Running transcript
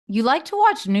You like to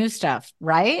watch new stuff,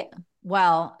 right?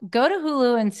 Well, go to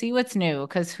Hulu and see what's new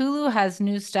because Hulu has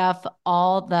new stuff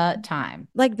all the time.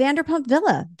 Like Vanderpump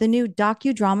Villa, the new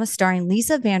docudrama starring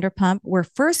Lisa Vanderpump, where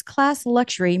first class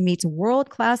luxury meets world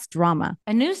class drama.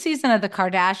 A new season of The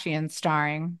Kardashians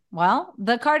starring, well,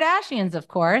 the Kardashians, of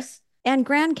course. And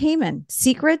Grand Cayman,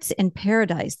 Secrets in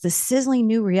Paradise, the sizzling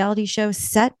new reality show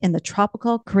set in the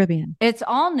tropical Caribbean. It's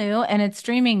all new and it's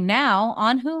streaming now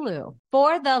on Hulu.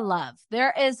 For the love,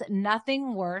 there is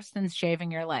nothing worse than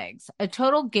shaving your legs. A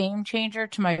total game changer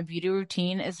to my beauty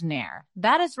routine is Nair.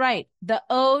 That is right, the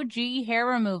OG hair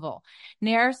removal.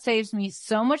 Nair saves me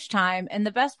so much time, and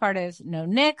the best part is no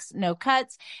nicks, no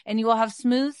cuts, and you will have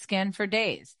smooth skin for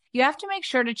days. You have to make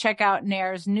sure to check out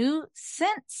Nair's new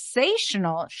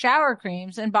sensational shower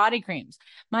creams and body creams.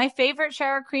 My favorite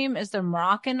shower cream is the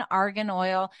Moroccan Argan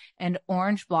Oil and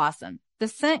Orange Blossom. The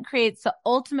scent creates the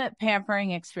ultimate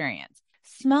pampering experience.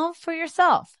 Smell for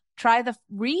yourself. Try the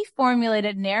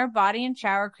reformulated Nair body and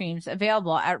shower creams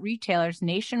available at retailers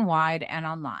nationwide and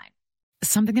online.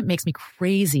 Something that makes me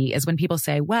crazy is when people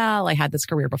say, well, I had this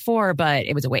career before, but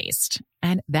it was a waste.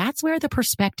 And that's where the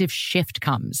perspective shift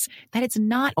comes, that it's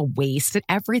not a waste, that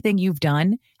everything you've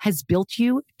done has built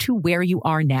you to where you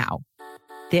are now.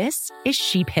 This is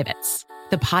She Pivots,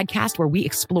 the podcast where we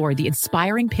explore the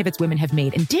inspiring pivots women have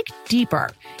made and dig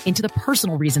deeper into the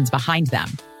personal reasons behind them.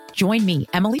 Join me,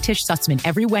 Emily Tish Sussman,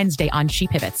 every Wednesday on She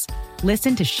Pivots.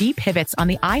 Listen to She Pivots on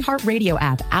the iHeartRadio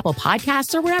app, Apple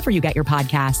Podcasts, or wherever you get your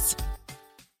podcasts.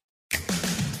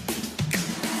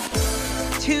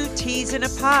 Two Teas in a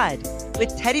Pod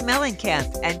with Teddy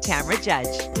Mellencamp and Tamra Judge.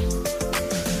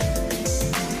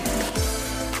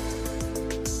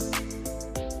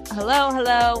 Hello,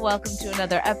 hello. Welcome to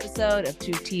another episode of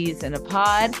Two Teas in a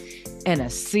Pod and a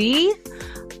C.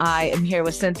 I am here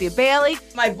with Cynthia Bailey.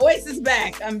 My voice is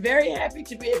back. I'm very happy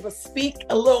to be able to speak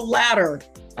a little louder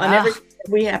on everything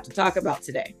we have to talk about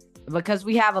today. Because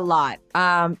we have a lot.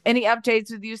 Any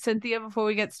updates with you, Cynthia, before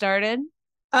we get started?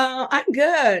 I'm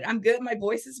good. I'm good. My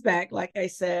voice is back. Like I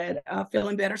said,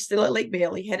 feeling better. Still at Lake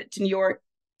Bailey. Headed to New York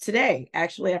today,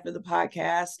 actually, after the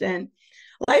podcast. And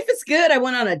life is good. I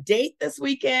went on a date this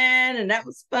weekend, and that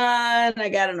was fun. I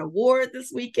got an award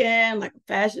this weekend, like a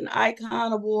fashion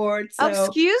icon award. So,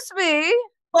 excuse me.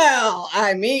 Well,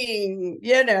 I mean,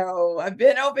 I've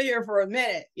been over here for a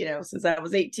minute, since I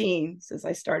was 18, since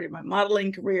I started my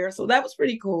modeling career. So that was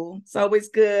pretty cool. It's always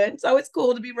good. It's always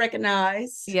cool to be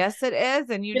recognized. Yes, it is.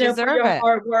 And you deserve for your it.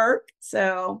 hard work.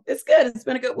 So it's good. It's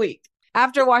been a good week.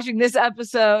 After watching this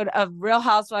episode of Real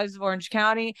Housewives of Orange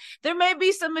County, there may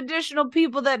be some additional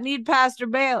people that need Pastor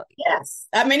Bailey. Yes.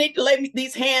 I may need to lay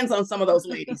these hands on some of those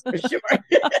ladies for sure.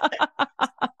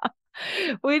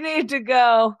 We need to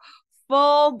go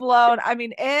full blown. I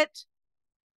mean,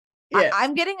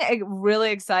 I'm getting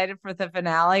really excited for the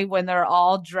finale when they're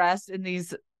all dressed in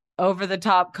these over the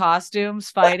top costumes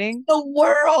fighting. What the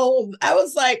world. I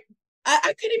was like, I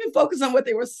couldn't even focus on what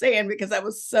they were saying because I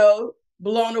was so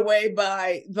blown away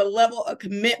by the level of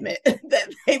commitment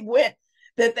that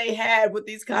they had with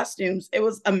these costumes. It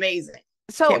was amazing.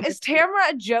 So is Tamra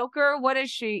a joker? What is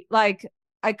she like?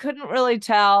 I couldn't really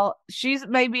tell. She's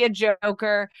maybe a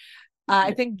joker.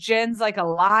 I think Jen's like a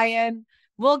lion.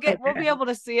 We'll be able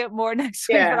to see it more next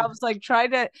week. But I was like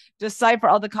trying to decipher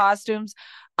all the costumes.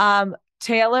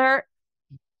 Taylor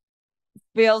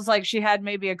feels like she had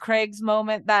maybe a Craig's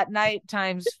moment that night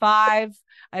times 5.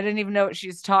 I didn't even know what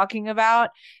she's talking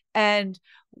about. And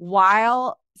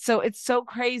so it's so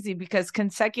crazy because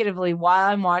consecutively while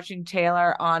I'm watching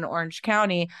Taylor on Orange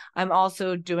County, I'm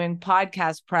also doing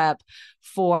podcast prep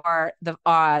for the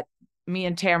me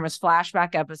and Tamara's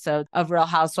flashback episode of Real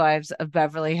Housewives of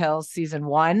Beverly Hills season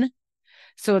 1.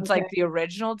 So it's like the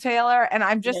original Taylor. And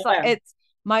I'm just like, it's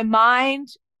my mind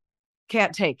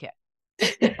can't take it.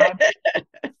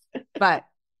 But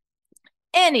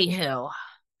anywho,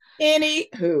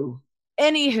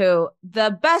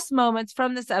 the best moments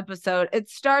from this episode, it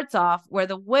starts off where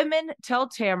the women tell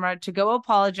Tamara to go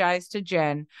apologize to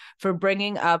Jen for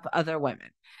bringing up other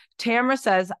women. Tamara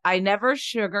says, I never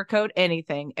sugarcoat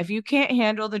anything. If you can't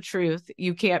handle the truth,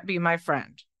 you can't be my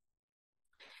friend.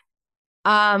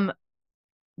 I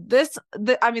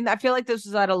feel like this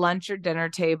was at a lunch or dinner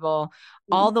table.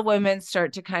 All the women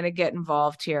start to kind of get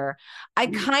involved here. I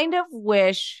kind of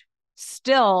wish,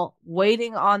 still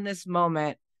waiting on this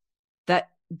moment, that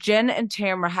Jen and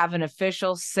Tamara have an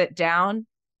official sit down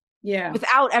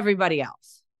without everybody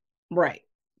else. Right.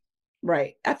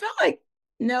 I felt like,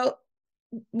 no,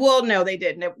 they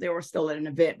didn't. They were still at an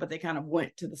event, but they kind of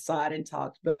went to the side and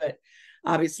talked. But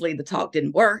obviously the talk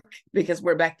didn't work because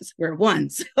we're back to square one.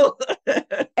 So,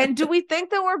 and do we think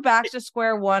that we're back to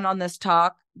square one on this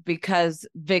talk because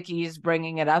Vicky's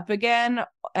bringing it up again,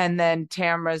 and then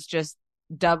Tamara's just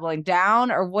doubling down,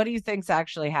 or what do you think's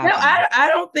actually happening? No, I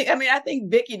don't think. I mean, I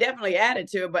think Vicky definitely added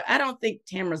to it, but I don't think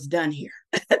Tamara's done here.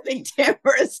 I think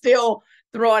Tamara is still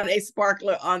throwing a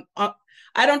sparkler on.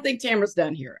 I don't think Tamara's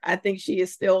done here. I think she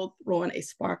is still throwing a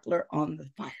sparkler on the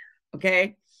fire.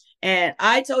 Okay, and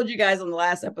I told you guys on the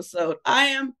last episode, I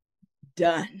am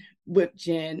done with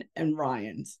Jen and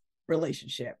Ryan's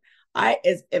relationship.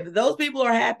 If those people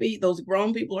are happy, those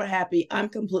grown people are happy, I'm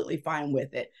completely fine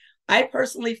with it. I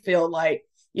personally feel like,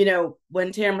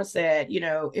 when Tamara said,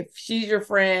 if she's your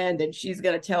friend and she's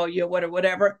going to tell you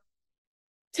whatever,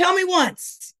 tell me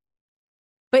once.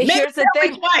 But maybe here's the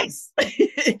thing. Twice.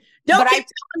 Don't keep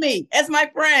telling me as my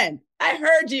friend. I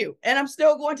heard you, and I'm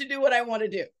still going to do what I want to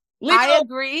do. I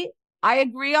agree. I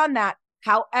agree on that.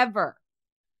 However,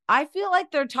 I feel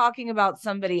like they're talking about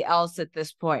somebody else at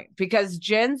this point, because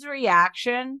Jen's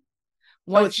reaction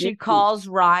once she calls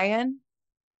Ryan.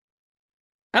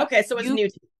 Okay, so it's new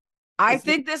tea. I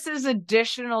think this is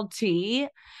additional tea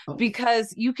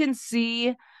because you can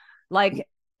see, like,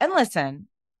 and listen,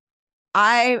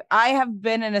 I have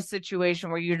been in a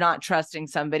situation where you're not trusting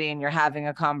somebody and you're having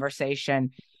a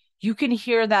conversation. You can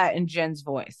hear that in Jen's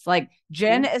voice. Like,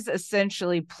 Jen is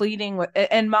essentially pleading with,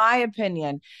 in my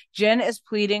opinion, Jen is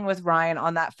pleading with Ryan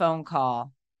on that phone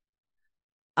call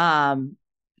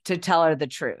to tell her the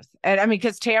truth. And I mean,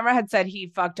 because Tamara had said he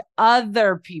fucked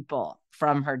other people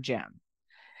from her gym.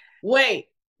 Wait,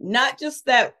 not just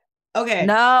that. Okay.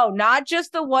 No, not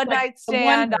just the one night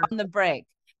stand on the break.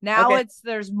 Now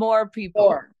there's more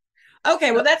people.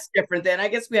 Okay, well, that's different then. I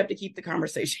guess we have to keep the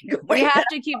conversation going. We have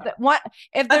to keep that one.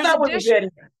 If there's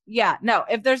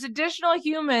if there's additional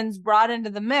humans brought into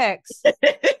the mix,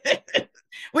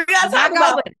 we got to talk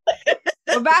about it.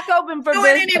 We're back open for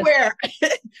business. Anywhere.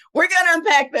 We're gonna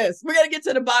unpack this. We're gonna get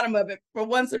to the bottom of it for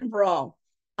once and for all.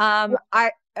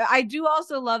 I do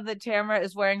also love that Tamara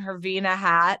is wearing her Vina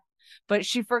hat, but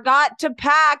she forgot to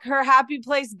pack her Happy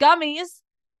Place gummies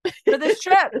for this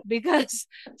trip, because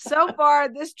so far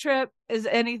this trip is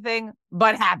anything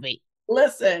but happy.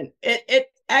 Listen, it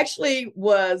actually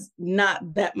was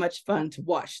not that much fun to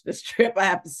watch this trip, I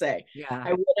have to say. Yeah,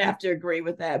 I would have to agree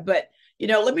with that. But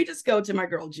let me just go to my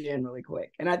girl Jen really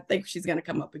quick, and I think she's going to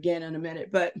come up again in a minute.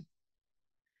 But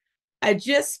I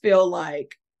just feel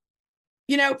like,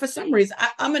 for some reason,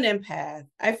 I'm an empath.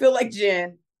 I feel like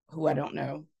Jen, who I don't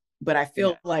know, but I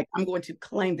feel like I'm going to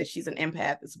claim that she's an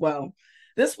empath as well.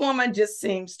 This woman just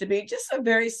seems to be just a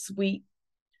very sweet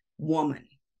woman.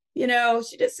 She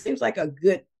just seems like a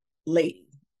good lady.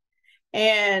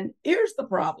 And here's the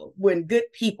problem when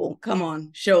good people come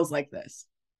on shows like this,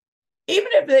 even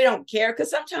if they don't care,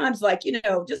 because sometimes, like,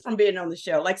 just from being on the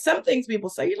show, like some things people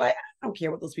say, you're like, I don't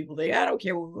care what those people think. I don't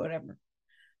care whatever.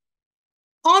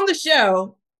 On the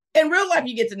show, in real life,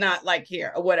 you get to not like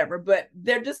care or whatever, but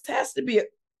there just has to be,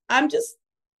 I'm just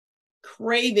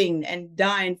craving and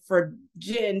dying for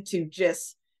Jen to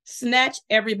just snatch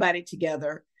everybody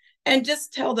together and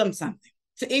just tell them something.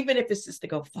 So even if it's just to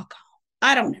go fuck off.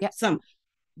 I don't know. Yeah. Something.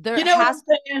 There what I'm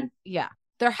saying? Yeah.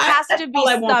 There has to be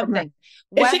something.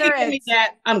 If she can give me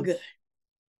that, I'm good.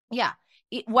 Yeah.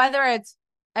 Whether it's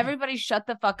everybody shut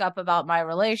the fuck up about my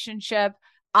relationship,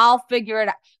 I'll figure it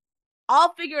out.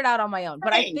 I'll figure it out on my own.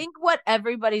 But I think what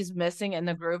everybody's missing in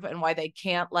the group and why they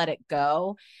can't let it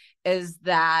go is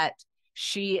that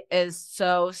she is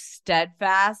so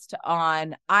steadfast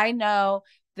on, I know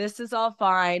this is all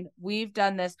fine. We've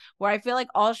done this, where I feel like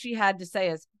all she had to say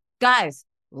is, guys,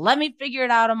 let me figure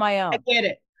it out on my own. I get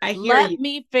it. Let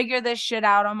me figure this shit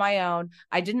out on my own.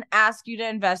 I didn't ask you to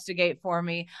investigate for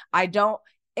me.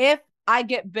 If I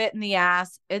get bit in the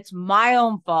ass, it's my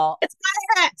own fault. It's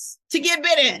my ass to get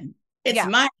bit in. It's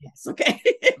my ass, okay?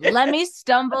 Let me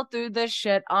stumble through this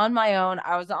shit on my own.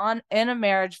 I was in a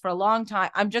marriage for a long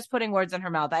time. I'm just putting words in her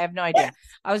mouth. I have no idea.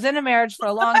 I was in a marriage for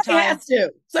a long time.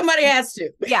 Somebody has to.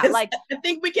 Yeah, like I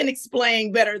think we can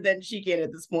explain better than she can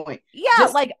at this point. Yeah,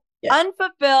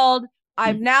 unfulfilled.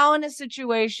 I'm now in a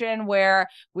situation where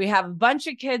we have a bunch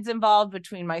of kids involved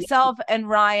between myself and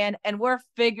Ryan, and we're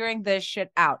figuring this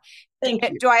shit out.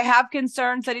 Do I have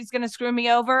concerns that he's going to screw me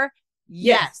over?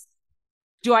 Yes.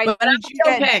 Do I need you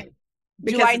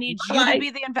to be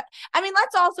the I mean,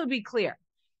 let's also be clear.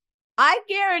 I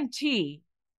guarantee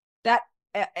that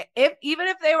even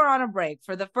if they were on a break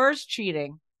for the first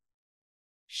cheating,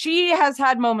 she has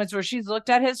had moments where she's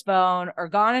looked at his phone or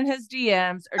gone in his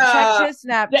DMs or checked his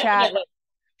Snapchat. Definitely.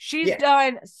 She's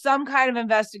doing some kind of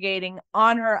investigating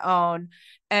on her own.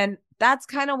 And that's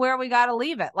kind of where we got to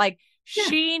leave it. Like,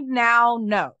 she now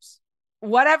knows.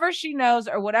 Whatever she knows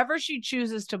or whatever she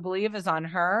chooses to believe is on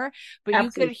her. But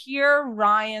Absolutely. You could hear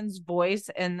Ryan's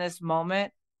voice in this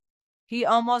moment. He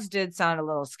almost did sound a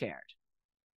little scared.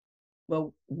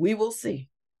 Well, we will see.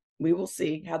 We will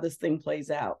see how this thing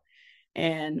plays out.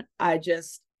 And I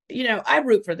just, I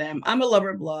root for them. I'm a lover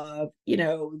of love.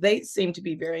 They seem to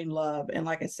be very in love. And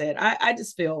like I said, I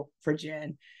just feel for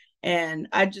Jen. And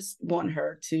I just want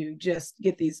her to just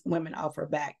get these women off her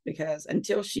back, because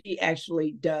until she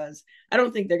actually does, I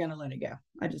don't think they're going to let it go.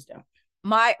 I just don't.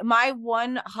 My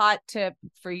one hot tip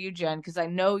for you, Jen, because I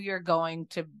know you're going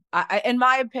to, in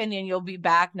my opinion, you'll be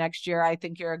back next year. I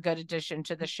think you're a good addition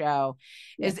to the show.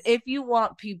 Yes. Is if you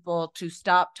want people to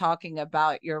stop talking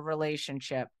about your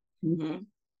relationship,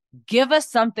 give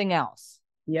us something else.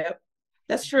 Yep.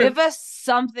 That's true. Give us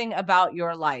something about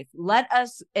your life. Let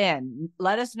us in.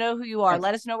 Let us know who you are. Yes.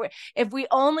 Let us know where. If we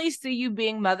only see you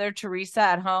being Mother Teresa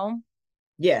at home.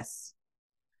 Yes.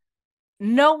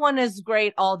 No one is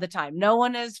great all the time. No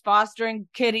one is fostering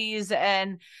kitties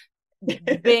and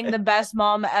being the best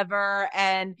mom ever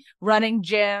and running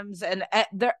gyms. And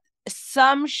there,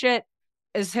 some shit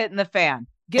is hitting the fan.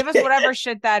 Give us whatever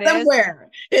shit that Somewhere. is. Somewhere.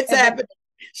 It's happening.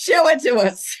 Show it to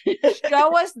us.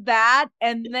 Show us that.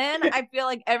 And then I feel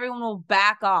like everyone will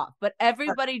back off. But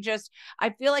everybody just, I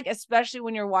feel like, especially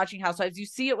when you're watching Housewives, you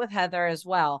see it with Heather as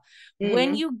well.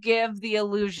 When you give the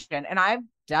illusion, and I've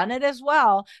done it as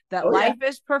well, that life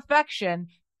is perfection,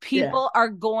 people are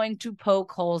going to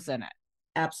poke holes in it.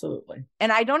 Absolutely.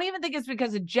 And I don't even think it's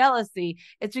because of jealousy.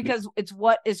 It's because it's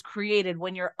what is created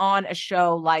when you're on a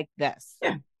show like this.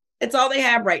 Yeah. It's all they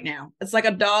have right now. It's like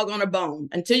a dog on a bone.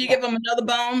 Until you give him another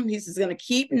bone, he's just going to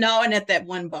keep gnawing at that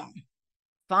one bone.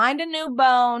 Find a new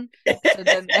bone so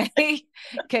that they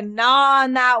can gnaw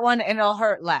on that one and it'll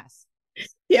hurt less.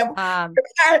 Yeah.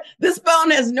 This bone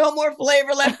has no more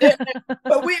flavor left in it,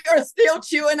 but we are still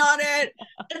chewing on it.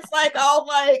 It's like all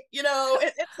like,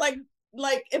 it's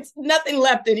like it's nothing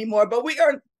left anymore, but we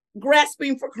are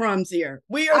grasping for crumbs here.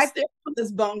 We are still on this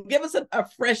bone. Give us a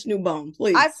fresh new bone,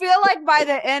 please. I feel like by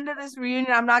the end of this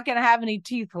reunion, I'm not going to have any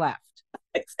teeth left.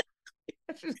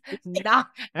 No.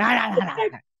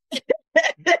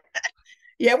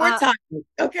 Yeah, we're tired.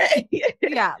 Okay.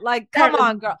 Yeah, like, come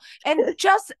on, girl. And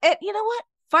just, you know what?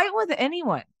 Fight with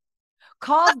anyone.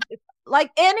 Call,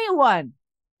 like, anyone.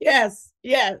 Yes.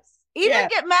 Even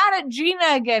get mad at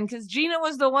Gina again, because Gina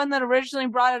was the one that originally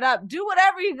brought it up. Do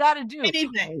whatever you got to do.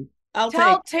 Anything.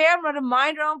 Tell Tamra to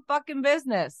mind her own fucking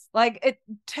business. Like,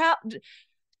 tell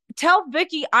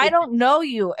Vicky I don't know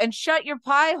you and shut your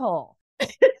pie hole.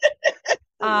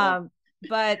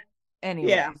 But anyway.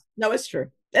 Yeah. No, it's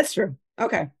true. That's true.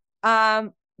 Okay.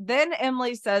 Then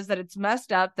Emily says that it's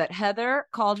messed up that Heather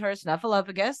called her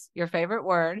snuffleupagus, your favorite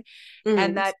word,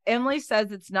 and that Emily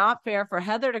says it's not fair for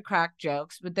Heather to crack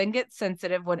jokes, but then get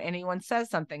sensitive when anyone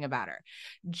says something about her.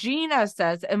 Gina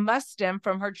says it must stem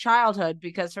from her childhood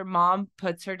because her mom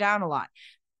puts her down a lot,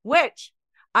 which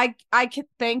I can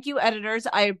thank you, editors.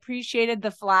 I appreciated the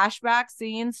flashback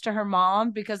scenes to her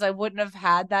mom because I wouldn't have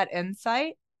had that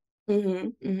insight.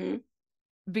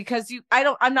 Because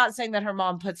I'm not saying that her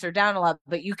mom puts her down a lot,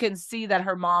 but you can see that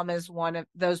her mom is one of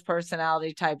those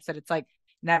personality types that it's like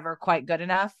never quite good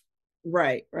enough.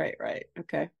 Right.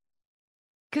 Okay.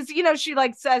 Because, she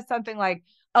like says something like,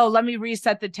 oh, let me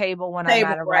reset the table when I'm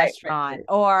at a restaurant. Right.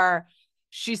 Or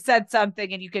she said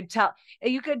something and you could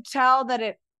tell that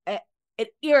it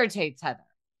irritates Heather.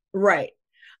 Right.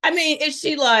 I mean, is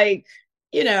she like,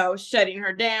 shutting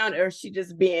her down, or is she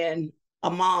just being a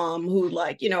mom who,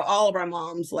 like, all of our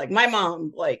moms, like my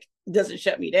mom, like, doesn't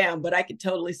shut me down, but I could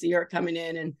totally see her coming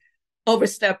in and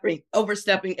overstepping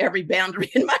every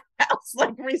boundary in my house,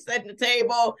 like resetting the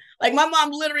table. Like, my mom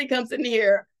literally comes in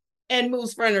here and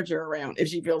moves furniture around if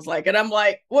she feels like it. I'm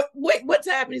like, what's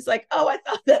happening? He's like, oh, I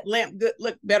thought that lamp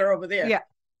looked better over there. Yeah.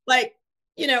 Like,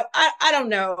 I don't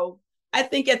know. I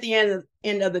think at the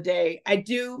end of the day, I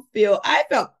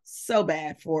felt so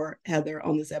bad for Heather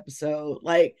on this episode.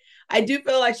 Like, I do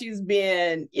feel like she's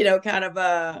been, she was kind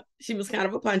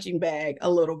of a punching bag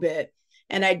a little bit.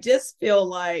 And I just feel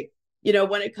like,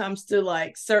 when it comes to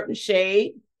like certain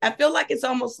shade, I feel like it's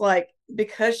almost like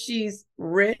because she's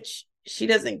rich, she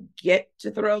doesn't get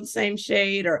to throw the same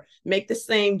shade or make the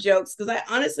same jokes. Because I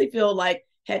honestly feel like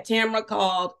had Tamra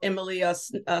called Emily a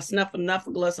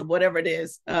snuffleupagus or whatever it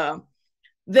is,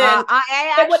 then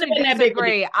I actually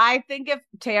disagree. I think if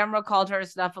Tamra called her a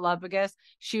snuffleupagus,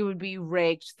 she would be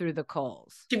raked through the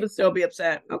coals. She would still be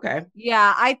upset. Okay.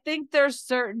 Yeah, I think there's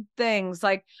certain things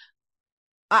like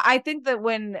I think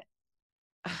that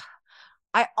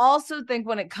I also think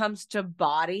when it comes to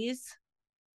bodies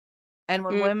and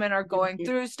when women are going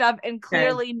through stuff, and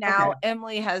clearly now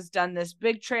Emily has done this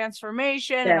big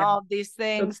transformation and all of these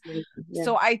things.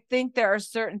 So I think there are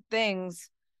certain things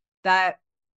that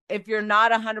if you're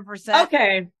not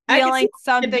 100% feeling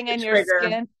something in your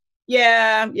skin.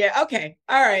 Yeah. Okay.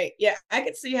 All right. Yeah. I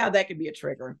can see how that could be a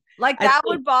trigger. Like that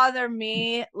would bother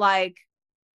me. Like,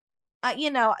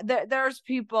 there's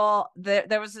people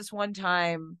there was this one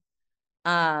time,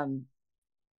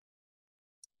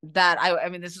 that I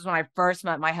mean, this is when I first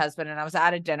met my husband and I was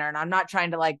at a dinner, and I'm not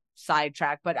trying to like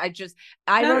sidetrack, but I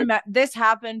remember this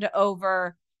happened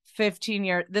over 15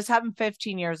 years. This happened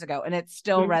 15 years ago and it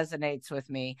still resonates with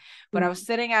me. But I was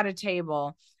sitting at a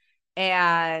table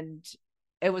and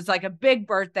it was like a big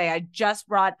birthday. I just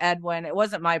brought Edwin. It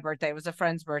wasn't my birthday. It was a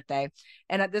friend's birthday.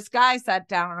 And this guy sat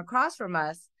down across from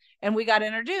us and we got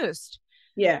introduced.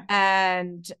 Yeah.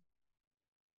 And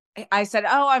I said,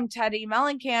 "Oh, I'm Teddy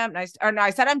Mellencamp." I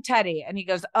said, "I'm Teddy." And he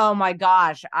goes, "Oh my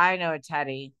gosh, I know a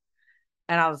Teddy."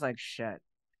 And I was like, shit.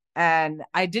 And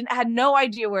I had no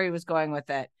idea where he was going with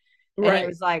it. And he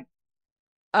was like,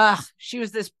 she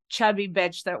was this chubby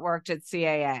bitch that worked at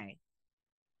CAA.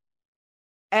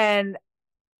 And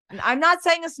I'm not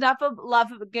saying a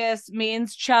snuffleupagus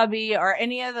means chubby or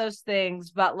any of those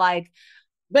things, but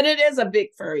it is a big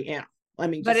furry animal.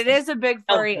 But it is a big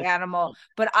furry animal.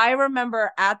 But I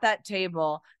remember at that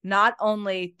table not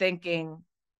only thinking,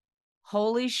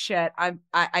 holy shit,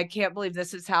 I can't believe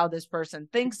this is how this person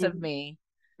thinks of me,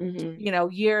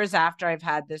 years after I've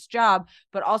had this job.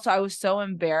 But also I was so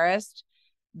embarrassed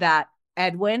that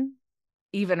Edwin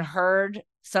even heard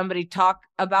somebody talk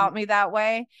about me that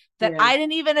way, that I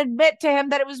didn't even admit to him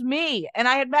that it was me. And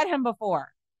I had met him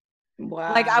before.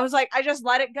 Wow. Like I was like, I just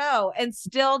let it go. And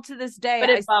still to this day, but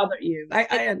it bothered you.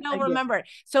 I still remember it.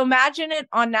 So imagine it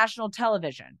on national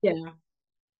television. Yeah.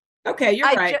 Okay. You're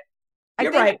right.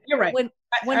 You're right.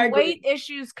 When weight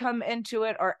issues come into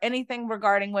it or anything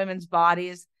regarding women's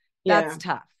bodies, that's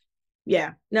tough.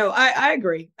 Yeah. No, I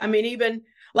agree. I mean, even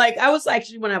like I was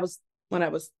actually, when I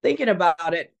was thinking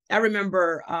about it, I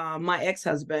remember my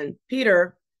ex-husband,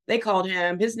 Peter, they called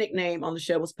him, his nickname on the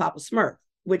show was Papa Smurf,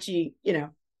 which he,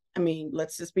 I mean,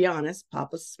 let's just be honest.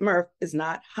 Papa Smurf is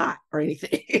not hot or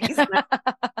anything. He's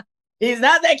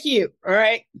not that cute. All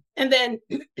right. And then,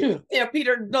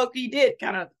 Peter Loki did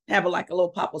kind of have a little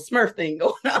Papa Smurf thing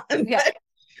going on. Yeah.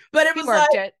 But it was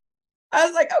I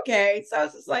was like, okay. So I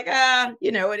was just like,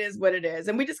 it is what it is.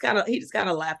 And he just kind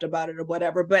of laughed about it or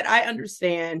whatever. But I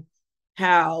understand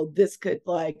how this could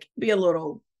be a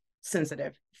little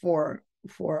sensitive for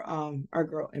our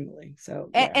girl Emily. So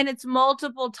and it's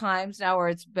multiple times now where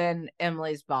it's been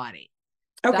Emily's body.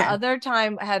 The other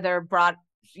time Heather brought,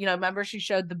 remember she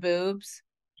showed the boobs.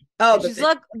 She's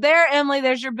look there, Emily,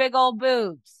 there's your big old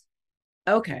boobs.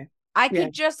 Okay. I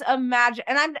could just imagine,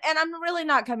 and I'm really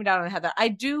not coming down on Heather. I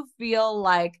do feel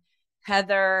like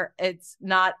Heather, it's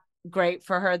not great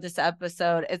for her this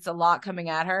episode. It's a lot coming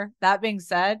at her. That being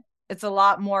said, it's a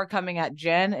lot more coming at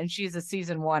Jen, and she's a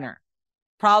season oneer.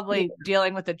 Probably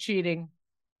dealing with a cheating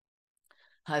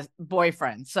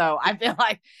boyfriend. So I feel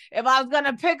like if I was going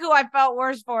to pick who I felt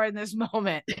worse for in this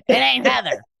moment, it ain't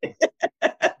Heather.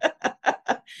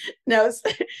 No,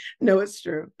 it's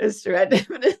true. It's true. I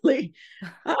definitely,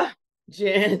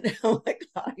 Jen. Oh my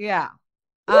God. Yeah.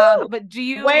 But do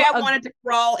you? The way I wanted to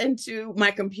crawl into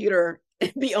my computer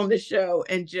and be on the show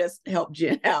and just help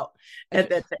Jen out at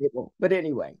that table. But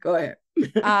anyway, go ahead.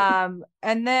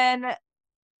 And then,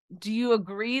 do you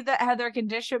agree that Heather can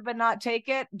dish it but not take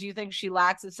it? Do you think she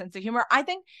lacks a sense of humor? I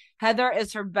think Heather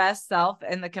is her best self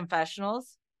in the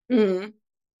confessionals. Mm-hmm.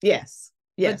 Yes.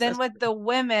 But then with the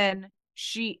women,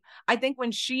 I think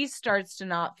when she starts to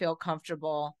not feel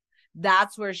comfortable,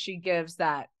 that's where she gives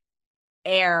that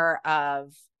air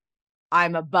of,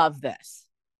 I'm above this.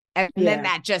 And then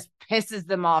that just pisses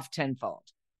them off tenfold.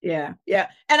 Yeah. Yeah.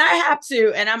 And I have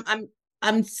to,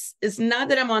 and it's not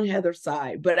that I'm on Heather's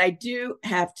side, but I do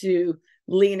have to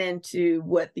lean into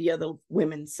what the other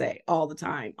women say all the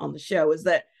time on the show, is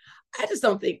that I just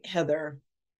don't think Heather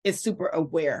is super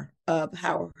aware of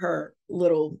how her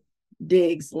little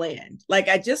digs land.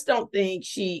 I just don't think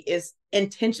she is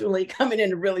intentionally coming in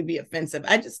to really be offensive.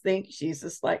 I just think she's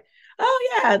just like, oh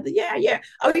yeah.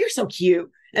 Oh, you're so cute.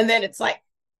 And then it's like,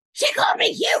 she called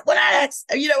me cute when I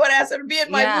asked her to be in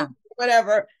my movie,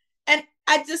 whatever. And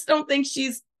I just don't think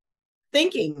she's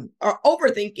thinking or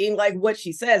overthinking what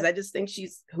she says. I just think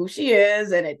she's who she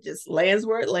is, and it just lands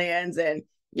where it lands. And,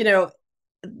 the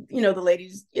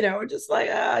ladies, are just like,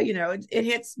 it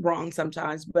hits wrong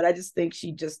sometimes, but I just think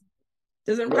she just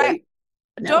doesn't really.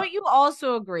 don't you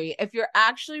also agree if you're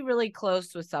actually really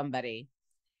close with somebody,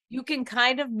 you can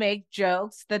kind of make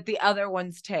jokes that the other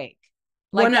ones take,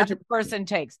 like the other person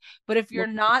takes. But if you're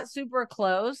not super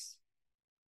close,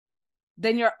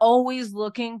 then you're always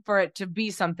looking for it to be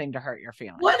something to hurt your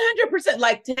feelings. 100%.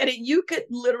 Like, Teddy, you could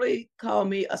literally call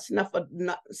me a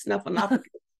snuffleupagus,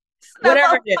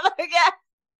 whatever it is. Yeah.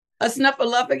 A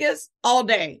snuffleupagus all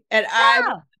day. And I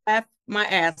would laugh my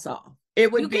ass off.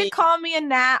 It would You can call me a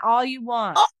gnat all you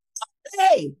want.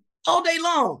 All day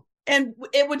long. And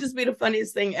it would just be the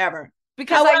funniest thing ever.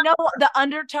 Because however, I know the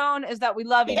undertone is that we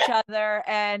love each other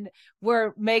and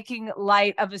we're making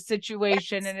light of a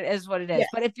situation, and it is what it is.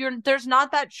 But if there's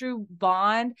not that true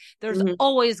bond, there's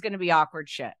always going to be awkward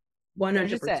shit.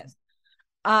 100%.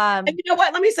 And you know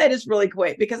what? Let me say this really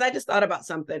quick, because I just thought about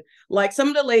something. Like, some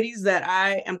of the ladies that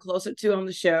I am closer to on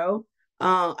the show,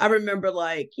 I remember,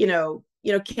 like,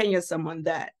 Kenya's someone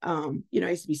that, I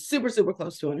used to be super, super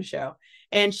close to on the show.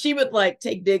 And she would, like,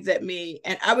 take digs at me,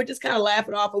 and I would just kind of laugh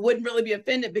it off. I wouldn't really be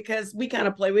offended because we kind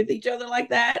of play with each other like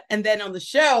that. And then on the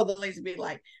show, the ladies would be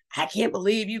like, I can't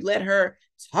believe you let her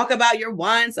talk about your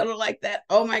wine, something like that.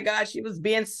 Oh my gosh, she was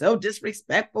being so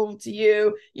disrespectful to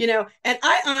you, And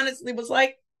I honestly was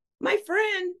like, my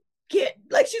friend,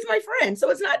 she's my friend, so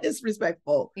it's not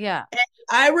disrespectful. Yeah. And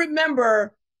I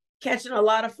remember catching a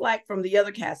lot of flack from the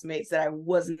other castmates that I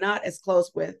was not as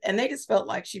close with, and they just felt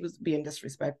like she was being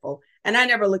disrespectful, and I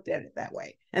never looked at it that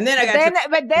way. And then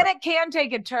but then it can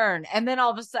take a turn, and then all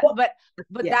of a sudden, but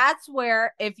that's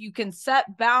where, if you can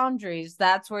set boundaries,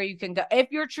 that's where you can go.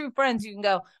 If you're true friends, you can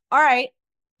go, all right,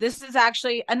 this is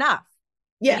actually enough.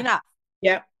 Enough.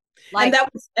 Yeah. Like,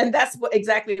 and that's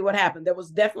exactly what happened. There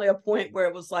was definitely a point where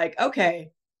it was like,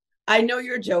 okay, I know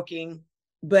you're joking,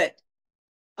 but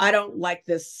I don't like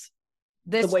this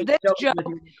joke.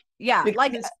 Yeah, because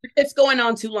like it's going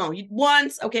on too long.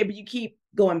 Okay, but you keep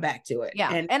going back to it.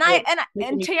 Yeah, and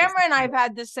Tamara and I've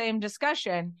had the same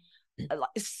discussion.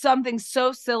 Something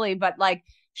so silly, but like,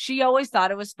 she always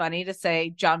thought it was funny to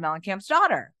say John Mellencamp's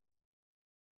daughter.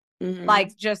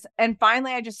 And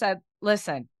finally I just said,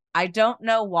 listen, I don't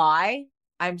know why.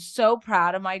 I'm so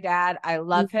proud of my dad. I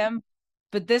love him,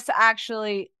 but this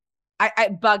actually,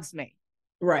 it bugs me.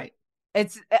 Right.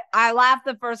 I laughed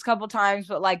the first couple times,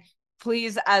 but like,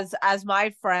 please, as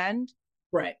my friend,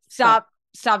 right, stop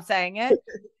saying it.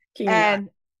 And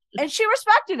she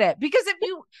respected it, because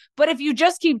if you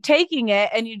just keep taking it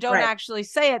and you don't actually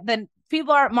say it, then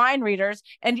people aren't mind readers.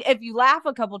 And if you laugh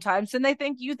a couple times, then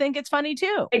you think it's funny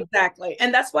too. Exactly.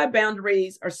 And that's why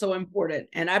boundaries are so important.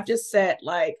 And I've just said,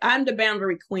 like, I'm the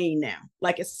boundary queen now.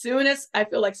 Like, as soon as I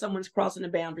feel like someone's crossing a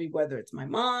boundary, whether it's my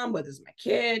mom, whether it's my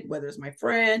kid, whether it's my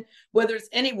friend, whether it's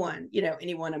anyone,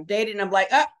 anyone I'm dating, I'm like,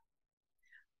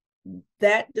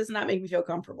 that does not make me feel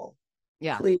comfortable.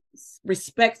 Yeah. Please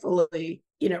respectfully,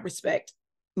 respect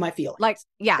my feelings. Like,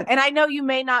 yeah. And I know you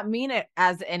may not mean it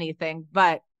as anything,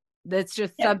 but that's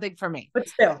just something for me. But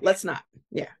still, let's not.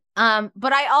 Yeah.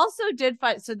 But I also did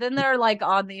find, so then they're like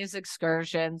on these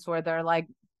excursions where they're like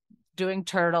doing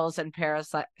turtles and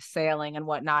parasailing and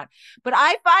whatnot. But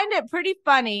I find it pretty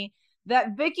funny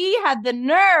that Vicky had the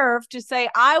nerve to say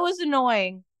I was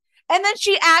annoying, and then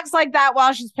she acts like that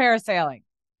while she's parasailing.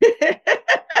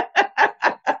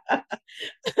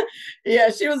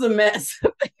 Yeah, she was a mess.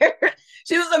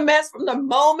 She was a mess from the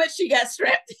moment she got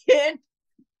strapped in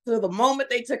to the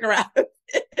moment they took her out of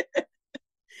it.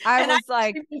 I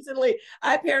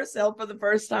parasailed for the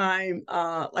first time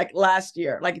like last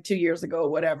year, like 2 years ago,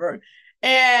 whatever.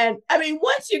 And I mean,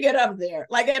 once you get up there,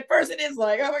 like, at first it is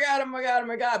like, oh my God, oh my God, oh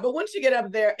my God. But once you get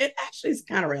up there, it actually is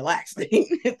kind of relaxing.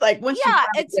 It's like,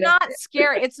 it's not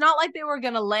scary. It's not like they were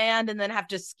going to land and then have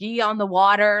to ski on the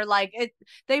water. Like,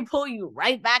 they pull you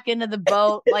right back into the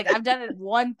boat. Like, I've done it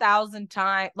 1,000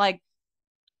 times. Like,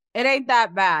 it ain't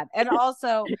that bad. And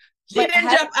also, she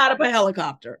didn't jump out of a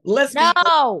helicopter.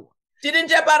 She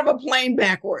didn't jump out of a plane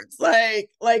backwards.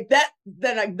 Like that.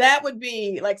 Then that would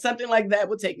be like, something like that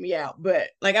would take me out. But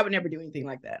like, I would never do anything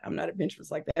like that. I'm not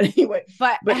adventurous like that anyway.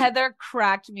 But Heather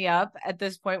cracked me up at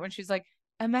this point when she's like,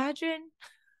 imagine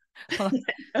you're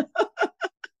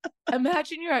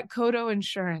at Kodo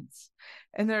Insurance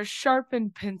and there's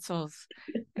sharpened pencils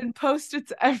and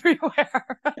Post-its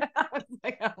everywhere. I was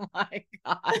like, oh my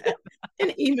God. And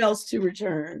emails to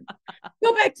return.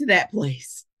 Go back to that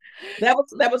place. That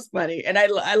was funny. And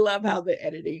I love how the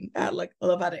editing, I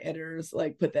love how the editors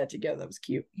like put that together. That was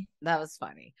cute. That was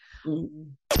funny.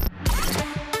 Mm-hmm.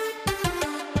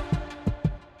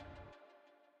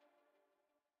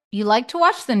 You like to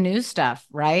watch the new stuff,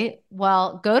 right?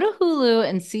 Well, go to Hulu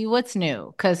and see what's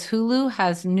new, because Hulu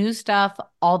has new stuff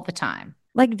all the time.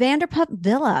 Like Vanderpump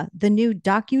Villa, the new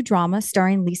docudrama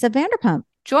starring Lisa Vanderpump.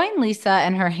 Join Lisa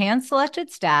and her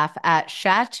hand-selected staff at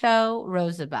Chateau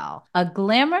Rosabelle, a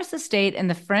glamorous estate in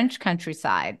the French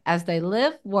countryside, as they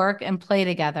live, work, and play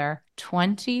together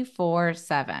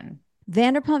 24/7.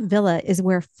 Vanderpump Villa is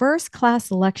where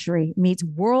first-class luxury meets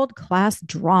world-class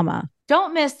drama.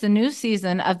 Don't miss the new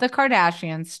season of The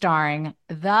Kardashians, starring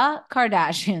The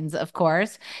Kardashians, of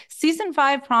course. Season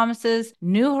 5 promises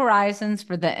new horizons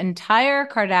for the entire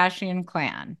Kardashian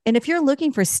clan. And if you're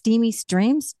looking for steamy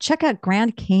streams, check out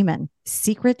Grand Cayman,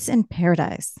 Secrets in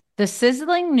Paradise. The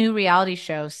sizzling new reality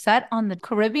show set on the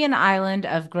Caribbean island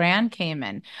of Grand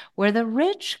Cayman, where the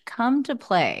rich come to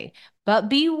play. But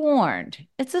be warned,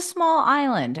 it's a small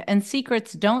island and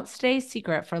secrets don't stay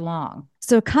secret for long.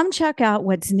 So come check out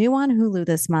what's new on Hulu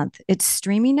this month. It's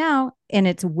streaming now and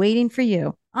it's waiting for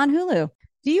you on Hulu.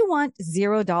 Do you want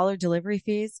 $0 delivery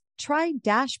fees? Try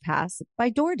Dash Pass by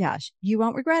DoorDash. You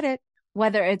won't regret it.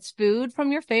 Whether it's food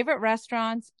from your favorite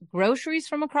restaurants, groceries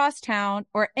from across town,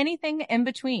 or anything in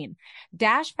between,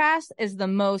 DashPass is the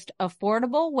most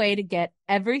affordable way to get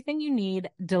everything you need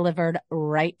delivered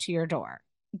right to your door.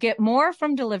 Get more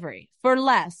from delivery for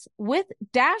less with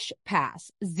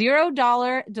DashPass,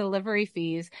 $0 delivery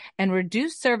fees, and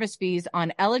reduced service fees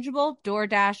on eligible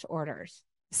DoorDash orders.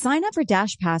 Sign up for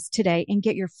Dash Pass today and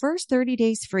get your first 30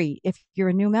 days free if you're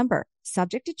a new member.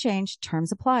 Subject to change,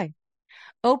 terms apply.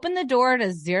 Open the door to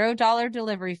 $0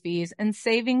 delivery fees and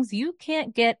savings you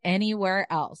can't get anywhere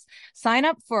else. Sign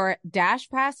up for Dash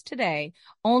Pass today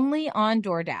only on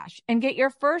DoorDash and get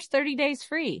your first 30 days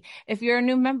free if you're a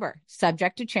new member.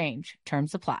 Subject to change.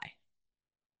 Terms apply.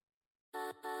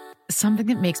 Something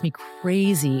that makes me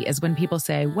crazy is when people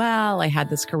say, well, I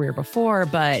had this career before,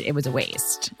 but it was a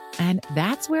waste. And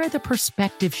that's where the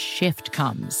perspective shift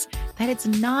comes, that it's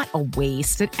not a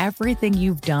waste, that everything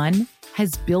you've done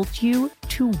has built you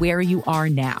to where you are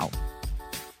now.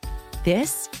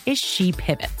 This is She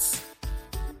Pivots,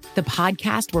 the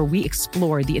podcast where we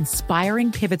explore the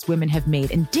inspiring pivots women have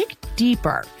made and dig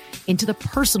deeper into the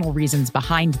personal reasons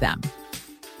behind them.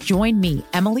 Join me,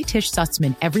 Emily Tish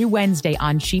Sussman, every Wednesday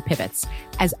on She Pivots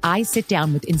as I sit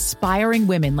down with inspiring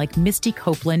women like Misty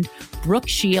Copeland, Brooke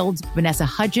Shields, Vanessa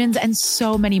Hudgens, and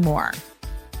so many more.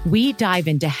 We dive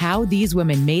into how these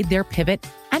women made their pivot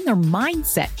and their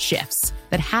mindset shifts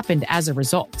that happened as a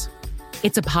result.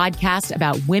 It's a podcast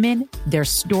about women, their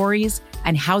stories,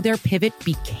 and how their pivot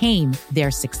became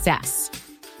their success.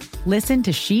 Listen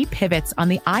to She Pivots on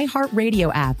the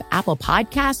iHeartRadio app, Apple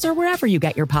Podcasts, or wherever you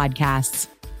get your podcasts.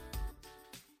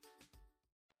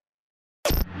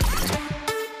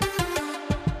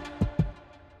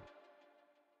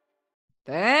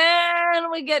 Then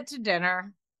we get to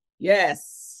dinner.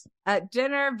 Yes. At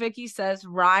dinner, Vicky says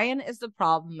Ryan is the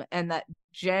problem and that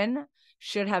Jen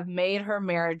should have made her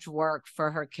marriage work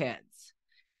for her kids.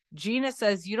 Gina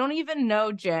says, you don't even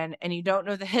know Jen and you don't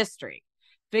know the history.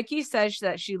 Vicky says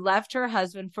that she left her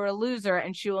husband for a loser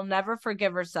and she will never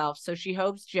forgive herself, so she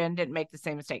hopes Jen didn't make the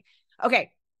same mistake.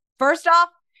 Okay, first off,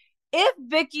 if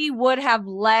Vicky would have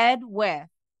led with,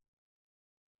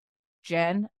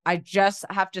 Jen, I just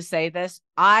have to say this.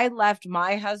 I left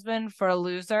my husband for a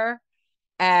loser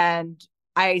and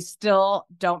I still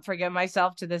don't forgive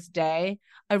myself to this day.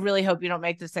 I really hope you don't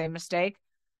make the same mistake.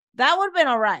 That would have been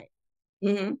all right.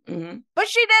 Mm-hmm, mm-hmm. But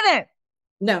she didn't.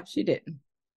 No, she didn't.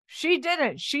 She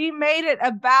didn't. She made it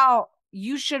about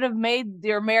you should have made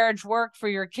your marriage work for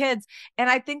your kids. And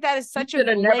I think that is such a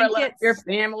blanket. Never left your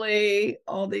family,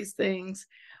 all these things.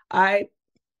 I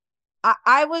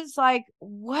was like,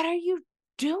 what are you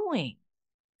doing?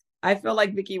 I feel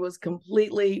like Vicky was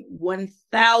completely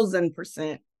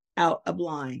 1000% out of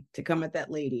line to come at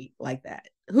that lady like that,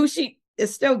 who she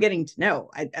is still getting to know.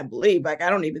 I believe, like, I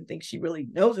don't even think she really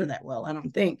knows her that well. I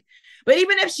don't think, but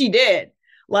even if she did,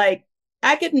 like,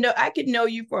 I could know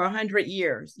you for 100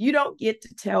 years. You don't get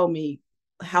to tell me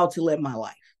how to live my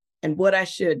life and what I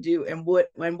should do and what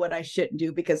I shouldn't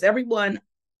do, because everyone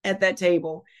at that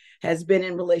table has been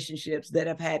in relationships that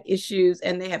have had issues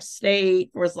and they have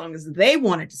stayed for as long as they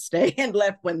wanted to stay and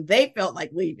left when they felt like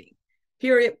leaving,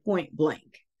 period, point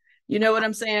blank. You know what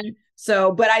I'm saying?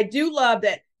 So, but I do love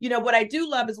that, what I do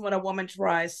love is when a woman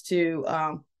tries to,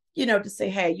 to say,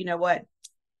 hey, you know what?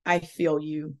 I feel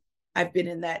you. I've been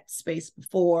in that space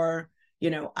before.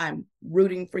 I'm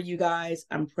rooting for you guys.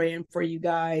 I'm praying for you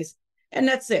guys. And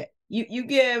that's it. You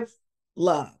give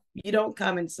love. You don't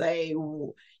come and say,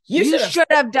 you should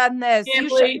have done this.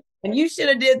 And you should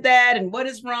have did that. And what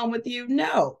is wrong with you?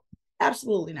 No,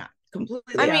 absolutely not.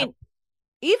 Completely. I mean,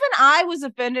 even I was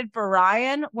offended for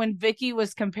Ryan when Vicky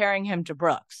was comparing him to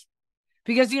Brooks.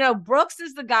 Because, Brooks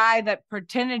is the guy that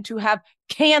pretended to have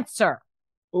cancer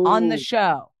on the Ooh.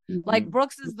 show. Mhm. Like,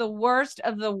 Brooks is the worst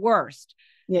of the worst.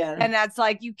 Yeah. And that's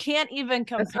like, you can't even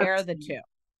compare the two.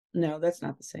 No, that's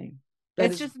not the same.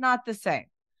 It's just not the same.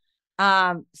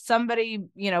 Somebody,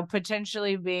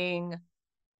 potentially being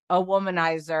a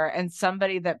womanizer and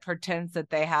somebody that pretends that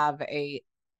they have a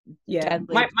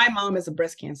deadly. My mom is a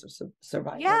breast cancer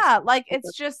survivor. Yeah, like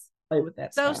it's just play with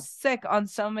that so stuff. sick on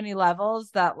so many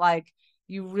levels that like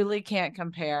you really can't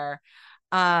compare.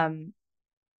 But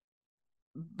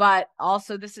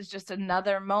also this is just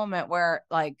another moment where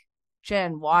like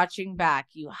Jen, watching back,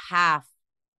 you have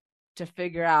to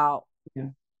figure out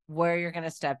where you're going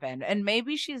to step in. And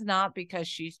maybe she's not, because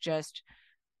she's just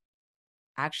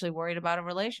actually worried about a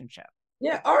relationship.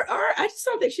 Yeah, or I just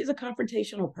don't think she's a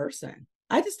confrontational person.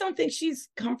 I just don't think she's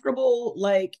comfortable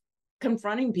like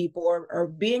confronting people or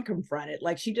being confronted.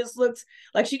 Like she just looks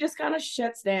like she just kind of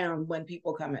shuts down when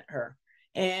people come at her.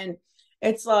 And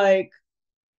it's like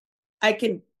I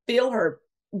can feel her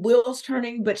wheels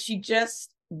turning, but she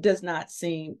just does not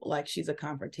seem like she's a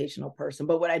confrontational person.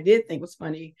 But what I did think was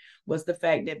funny was the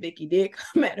fact that Vicky did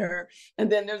come at her.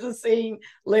 And then there's a scene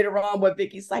later on where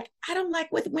Vicky's like, I don't like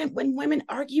when women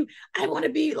argue. I want to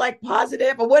be like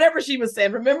positive or whatever she was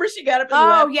saying. Remember, she got up and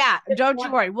left. Oh, yeah. Don't you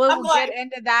worry. We'll get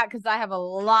into that because I have a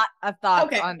lot of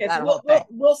thoughts on that so whole thing.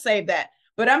 We'll save that.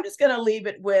 But I'm just going to leave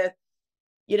it with,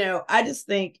 I just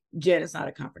think Jen is not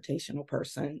a confrontational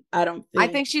person. I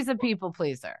think she's a people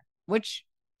pleaser, which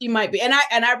she might be. And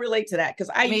I relate to that because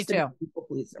I used to be a people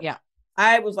pleaser. Yeah.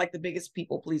 I was like the biggest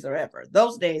people pleaser ever.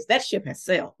 Those days, that ship has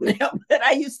sailed. But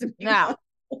I used to be. Now,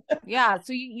 yeah.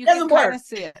 So you can kind of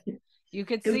see it. You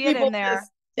could see it in there.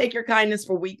 Take your kindness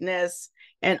for weakness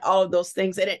and all of those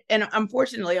things. And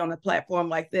unfortunately, on a platform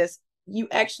like this, you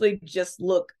actually just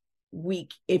look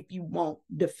weak if you won't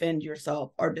defend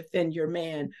yourself or defend your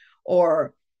man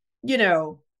or,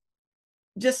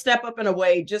 just step up in a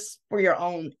way just for your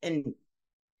own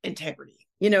integrity.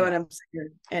 You know what I'm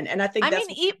saying? And I think that's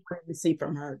what we see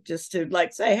from her, just to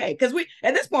like say, hey, because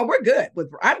at this point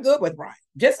I'm good with Ryan.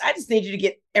 I just need you to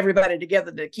get everybody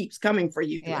together that keeps coming for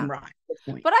you and Ryan.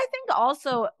 But I think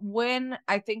also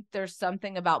I think there's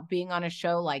something about being on a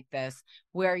show like this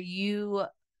where you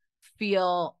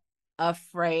feel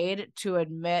afraid to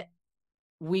admit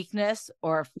weakness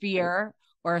or fear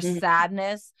or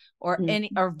sadness or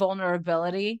or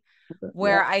vulnerability,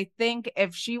 where I think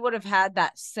if she would have had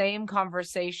that same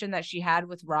conversation that she had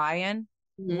with Ryan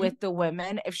with the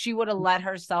women, if she would have let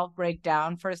herself break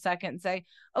down for a second and say,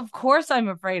 of course I'm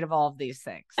afraid of all of these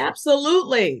things.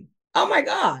 Absolutely. Oh my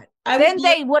God.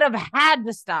 They would have had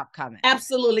to stop coming.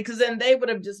 Absolutely. Because then they would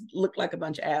have just looked like a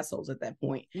bunch of assholes at that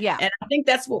point. Yeah. And I think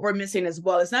that's what we're missing as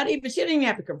well. It's not even, she didn't even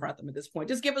have to confront them at this point.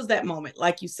 Just give us that moment,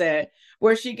 like you said,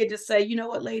 where she could just say, you know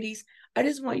what, ladies, I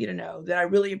just want you to know that I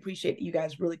really appreciate that you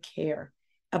guys really care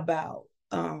about,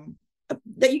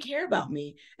 that you care about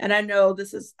me. And I know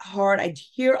this is hard. I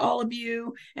hear all of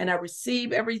you and I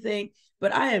receive everything,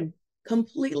 but I am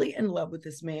completely in love with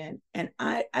this man. And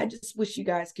I just wish you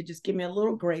guys could just give me a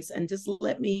little grace and just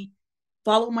let me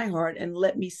follow my heart and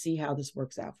let me see how this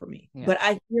works out for me. Yeah. But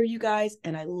I hear you guys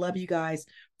and I love you guys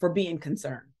for being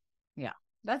concerned. Yeah.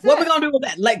 That's what we're going to do with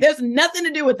that. Like, there's nothing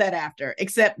to do with that after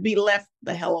except be left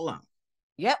the hell alone.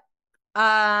 Yep.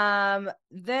 Then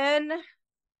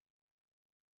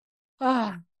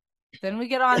we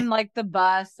get on like the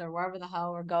bus or wherever the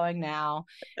hell we're going now.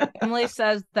 Emily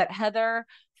says that Heather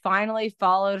finally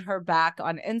followed her back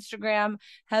on Instagram.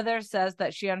 Heather says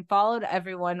that she unfollowed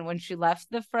everyone when she left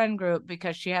the friend group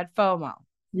because she had FOMO.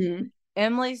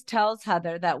 Emily tells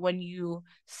Heather that when you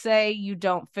say you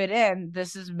don't fit in,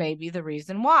 this is maybe the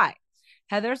reason why.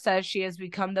 Heather says she has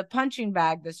become the punching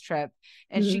bag this trip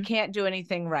and she can't do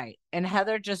anything right. And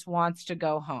Heather just wants to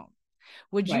go home.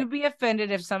 Would you be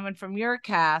offended if someone from your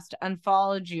cast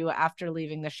unfollowed you after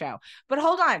leaving the show? But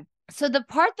hold on. So the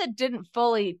part that didn't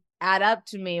fully add up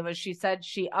to me was she said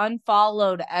she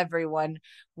unfollowed everyone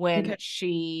when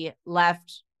she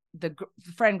left the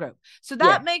friend group. So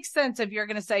that makes sense if you're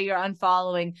going to say you're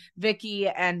unfollowing Vicky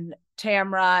and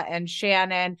Tamra and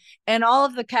Shannon and all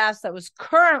of the cast that was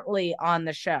currently on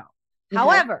the show.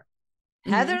 However,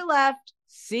 Heather left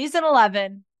season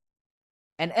 11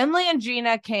 and Emily and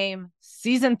Gina came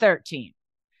season 13.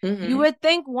 You would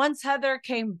think once Heather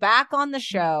came back on the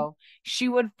show, she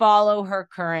would follow her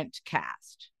current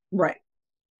cast. Right.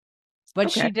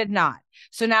 But she did not.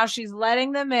 So now she's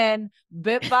letting them in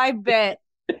bit by bit.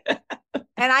 And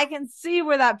I can see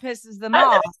where that pisses them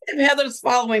off. If Heather's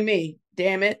following me,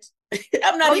 damn it.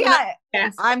 I'm not even.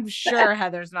 I'm sure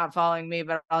Heather's not following me,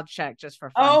 but I'll check just for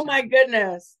fun. Oh my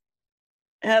goodness.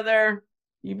 Heather,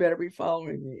 You better be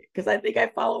following me because I think I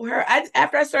follow her.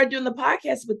 After I started doing the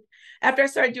podcast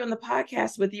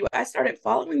with you, I started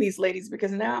following these ladies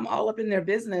because now I'm all up in their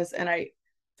business and I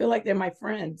feel like they're my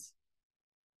friends.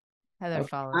 Heather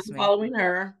follows I'm me. following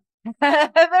her.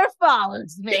 Heather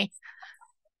follows me.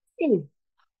 Oh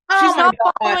She's my not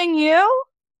God. following you?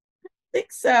 I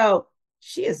think so.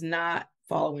 She is not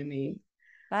following me.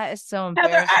 That is so Heather,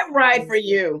 embarrassing. I ride for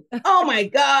you. Oh my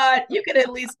God. You can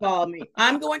at least follow me.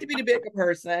 I'm going to be the bigger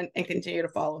person and continue to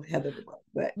follow Heather the Book.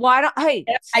 But why don't I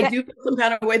do feel some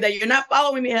kind of way that you're not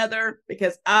following me, Heather,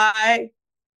 because I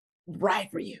ride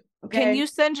for you. Okay. Can you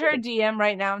send her a DM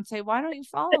right now and say, why don't you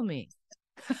follow me?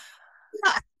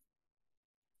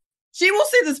 She will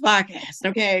see this podcast,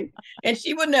 okay? And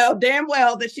she will know damn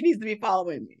well that she needs to be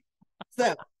following me.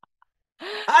 So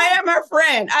I am her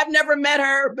friend. I've never met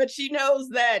her, but she knows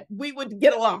that we would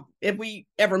get along if we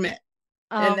ever met.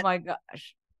 Oh my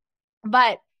gosh.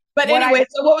 But anyway,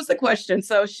 so what was the question?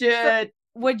 So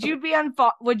would you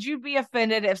be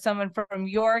offended if someone from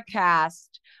your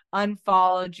cast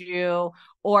unfollowed you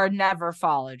or never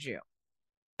followed you?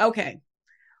 Okay.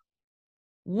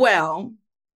 Well,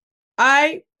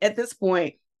 I at this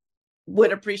point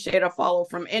would appreciate a follow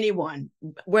from anyone,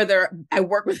 whether I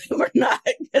work with them or not,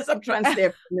 because I'm trying to stay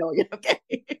familiar. Okay.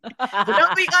 So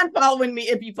don't be unfollowing me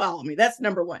if you follow me. That's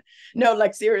number one. No,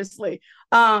 like seriously.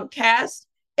 Cast,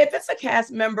 if it's a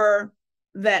cast member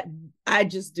that I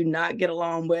just do not get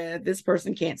along with, this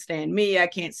person can't stand me, I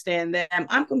can't stand them,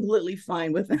 I'm completely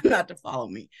fine with them not to follow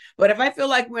me. But if I feel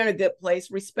like we're in a good place,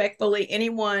 respectfully,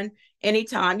 anyone,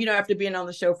 anytime, after being on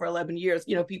the show for 11 years,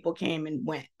 people came and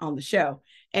went on the show.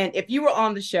 And if you were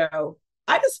on the show,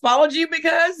 I just followed you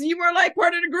because you were like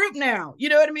part of the group now. You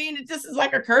know what I mean? It just is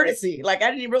like a courtesy. Like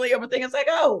I didn't really overthink. It's like,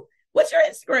 oh, what's your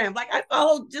Instagram? Like I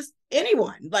follow just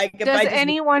anyone. Like if does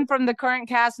anyone from the current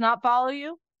cast not follow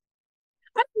you?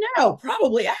 I don't know.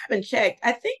 Probably. I haven't checked.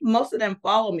 I think most of them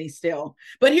follow me still.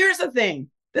 But here's the thing.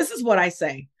 This is what I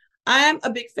say. I'm a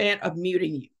big fan of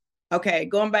muting you. Okay.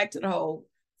 Going back to the whole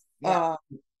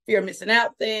fear of missing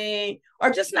out thing, or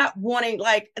just not wanting,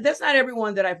 like, that's not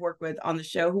everyone that I've worked with on the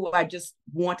show who I just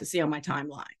want to see on my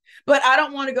timeline. But I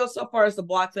don't want to go so far as to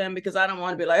block them because I don't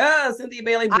want to be like, oh, Cynthia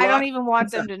Bailey blocked. I don't even want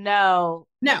them to know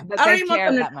that I don't even care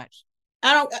want them that much.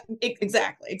 I don't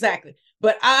exactly.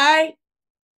 But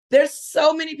there's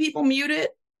so many people muted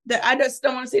that I just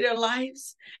don't want to see their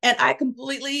lives. And I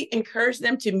completely encourage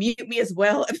them to mute me as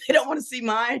well. If they don't want to see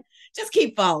mine, just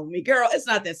keep following me. Girl, it's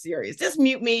not that serious. Just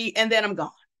mute me and then I'm gone.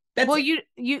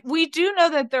 We do know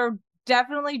that they're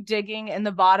definitely digging in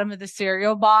the bottom of the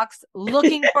cereal box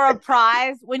looking for a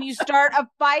prize when you start a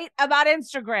fight about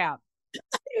Instagram.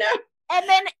 And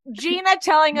then Gina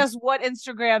telling us what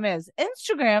Instagram is.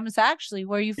 Instagram is actually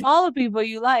where you follow people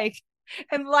you like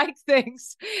and like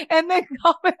things and then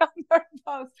comment on their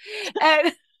posts.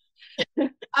 And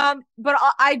but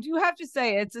I do have to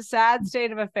say it's a sad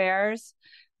state of affairs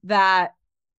that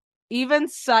even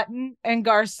Sutton and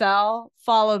Garcelle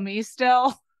follow me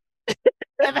still. If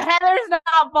Heather's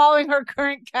not following her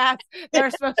current cast,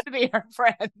 they're supposed to be her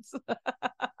friends.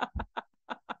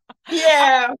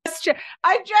 Yeah.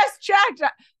 I just checked.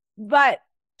 But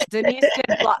Denise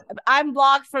did block. I'm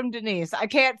blocked from Denise. I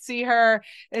can't see her.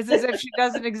 It's as if she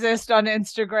doesn't exist on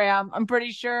Instagram. I'm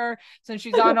pretty sure since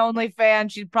she's on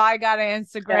OnlyFans, she's probably got an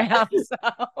Instagram.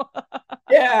 So.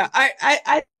 Yeah,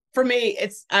 I for me,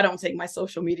 I don't take my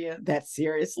social media that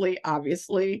seriously,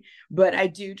 obviously, but I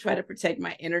do try to protect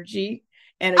my energy.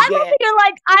 And again,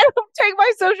 I don't take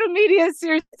my social media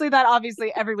seriously that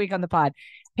obviously every week on the pod.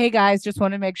 Hey guys, just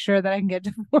want to make sure that I can get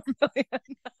to 4 million.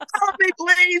 Follow me,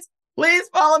 please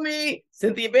follow me,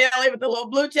 Cynthia Bailey with the little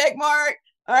blue check mark.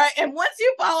 All right, and once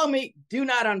you follow me, do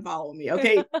not unfollow me.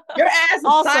 Okay, your ass is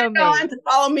also signed on to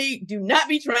follow me. Do not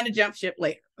be trying to jump ship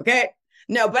later. Okay,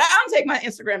 no, but I don't take my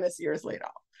Instagram as seriously at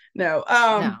all. No,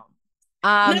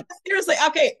 no, seriously.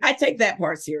 Okay, I take that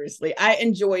part seriously. I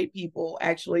enjoy people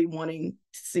actually wanting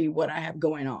to see what I have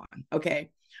going on.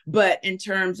 Okay, but in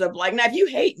terms of like, now if you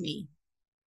hate me,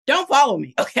 don't follow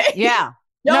me. Okay. Yeah.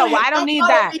 I don't need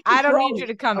that. I don't need you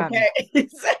to come at me.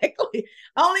 Exactly.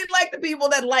 I only like the people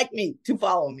that like me to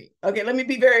follow me. Okay, let me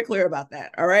be very clear about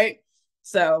that. All right.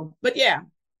 So, but yeah,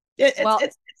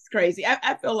 it's crazy.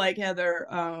 I feel like Heather.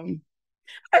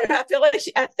 I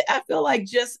feel like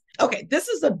just okay. This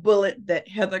is a bullet that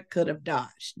Heather could have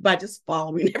dodged by just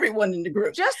following everyone in the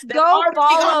group. Just go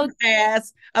follow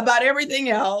ass about everything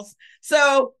else.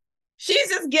 So she's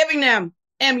just giving them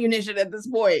ammunition at this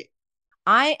point.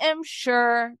 I am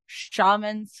sure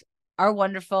shamans are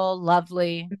wonderful,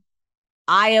 lovely,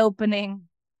 eye-opening,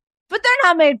 but they're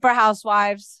not made for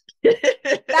housewives.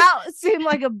 That seemed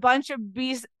like a bunch of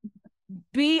BS.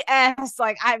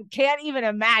 Like, I can't even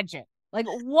imagine. Like,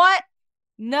 what?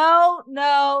 No,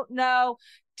 no, no.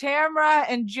 Tamra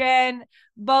and Jen,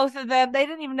 both of them, they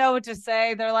didn't even know what to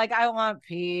say. They're like, I want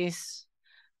peace.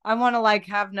 I want to like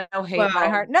have no hate in my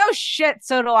heart. No shit.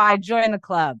 So do I. Join the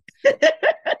club.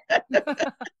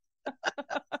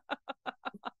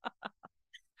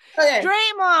 Okay.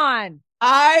 Dream on.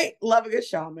 I love a good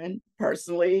shaman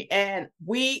personally, and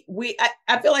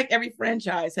I feel like every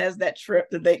franchise has that trip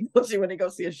that they go to when they go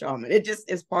see a shaman. It just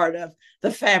is part of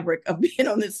the fabric of being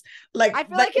on this. Like, I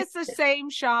feel like it's the same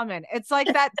shaman. It's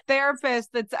like that therapist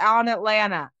that's out in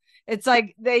Atlanta. It's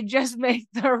like they just make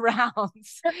the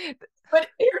rounds. But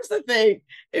here's the thing.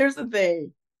 Here's the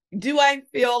thing. Do I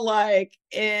feel like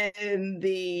in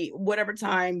the whatever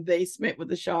time they spent with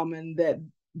the shaman that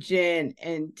Jen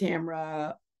and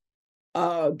Tamra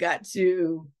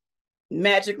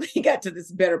magically got to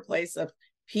this better place of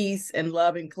peace and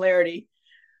love and clarity?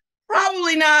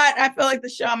 Probably not. I feel like the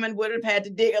shaman would have had to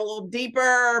dig a little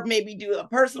deeper, maybe do a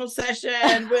personal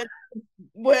session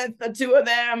with the two of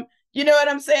them. You know what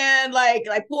I'm saying? Like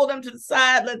pull them to the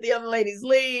side, let the other ladies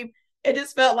leave. It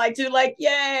just felt like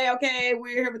yay, okay, we're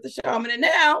here with the shaman, and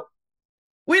now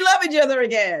we love each other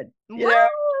again. You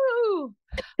know?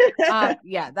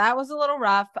 Yeah, that was a little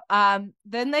rough.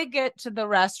 Then they get to the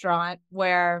restaurant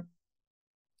where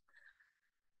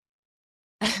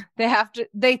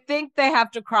they think they have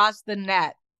to cross the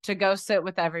net to go sit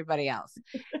with everybody else.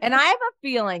 And I have a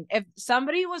feeling if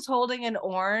somebody was holding an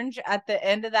orange at the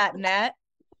end of that net,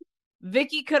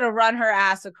 Vicky could have run her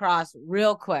ass across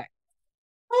real quick.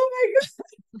 Oh my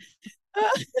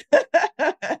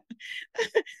God.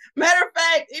 Matter of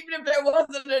fact, even if there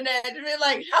wasn't a net, it'd be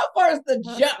like, how far is the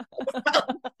jump?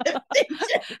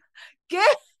 Give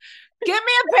me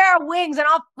a pair of wings and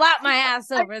I'll flap my ass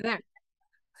over there.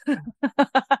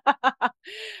 But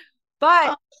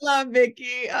I love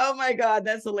Vicky. Oh my God,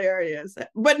 that's hilarious.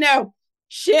 But no,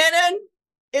 Shannon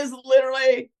is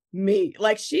literally me.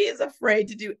 Like, she is afraid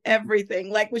to do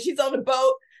everything. Like when she's on the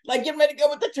boat, like getting ready to go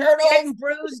with the turtles, getting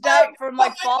bruised up from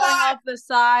like falling off the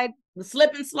side, the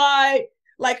slip and slide,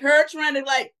 like her trying to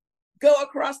like go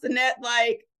across the net.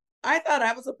 Like, I thought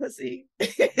I was a pussy.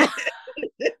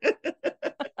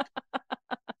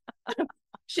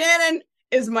 Shannon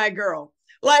is my girl.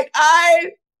 Like, I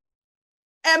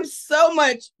am so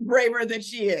much braver than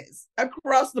she is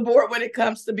across the board when it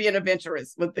comes to being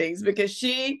adventurous with things, because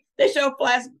they show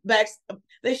flashbacks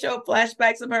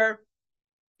of her.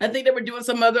 I think they were doing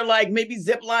some other, like maybe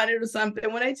zip lining or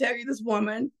something. When I tell you, this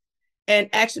woman and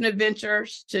action adventure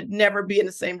should never be in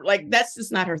the same, like, that's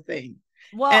just not her thing.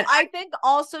 Well, and I think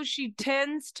also she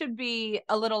tends to be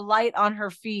a little light on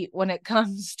her feet when it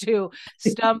comes to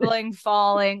stumbling,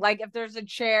 falling. Like if there's a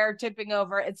chair tipping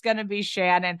over, it's going to be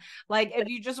Shannon. Like if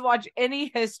you just watch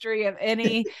any history of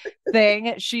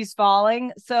anything, she's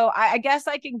falling. So I guess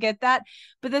I can get that.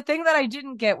 But the thing that I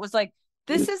didn't get was like,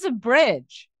 this is a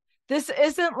bridge. This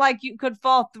isn't like you could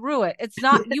fall through it. It's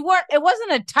not, it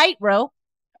wasn't a tightrope.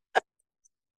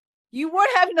 You weren't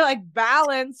having to like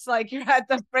balance like you're at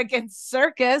the freaking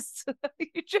circus.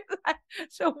 You just had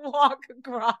to walk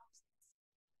across.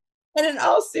 And in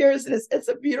all seriousness, it's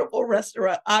a beautiful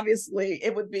restaurant. Obviously,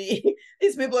 it would be,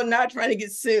 these people are not trying to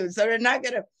get sued. So they're not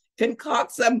going to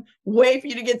concoct some way for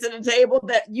you to get to the table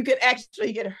that you could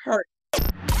actually get hurt.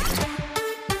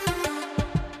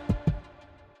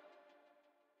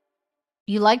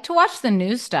 You like to watch the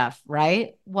new stuff,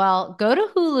 right? Well, go to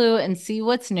Hulu and see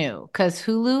what's new, because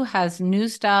Hulu has new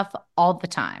stuff all the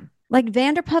time. Like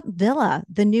Vanderpump Villa,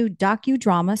 the new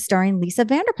docudrama starring Lisa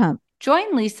Vanderpump.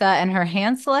 Join Lisa and her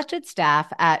hand-selected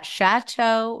staff at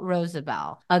Chateau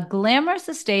Rosabelle, a glamorous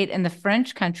estate in the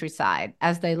French countryside,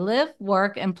 as they live,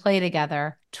 work, and play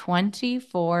together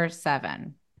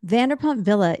 24/7. Vanderpump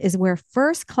Villa is where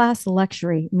first-class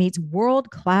luxury meets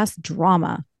world-class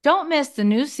drama. Don't miss the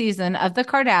new season of The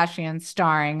Kardashians,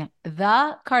 starring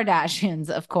The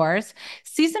Kardashians, of course.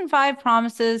 Season 5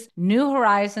 promises new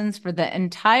horizons for the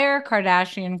entire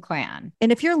Kardashian clan.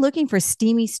 And if you're looking for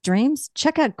steamy streams,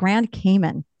 check out Grand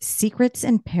Cayman, Secrets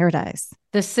in Paradise.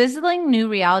 The sizzling new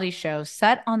reality show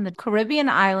set on the Caribbean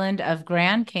island of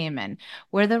Grand Cayman,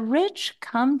 where the rich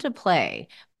come to play.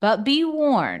 But be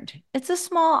warned, it's a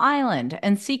small island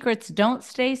and secrets don't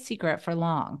stay secret for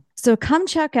long. So come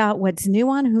check out what's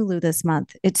new on Hulu this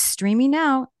month. It's streaming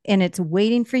now and it's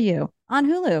waiting for you on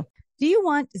Hulu. Do you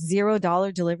want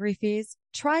 $0 delivery fees?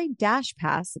 Try Dash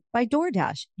Pass by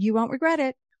DoorDash. You won't regret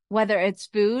it. Whether it's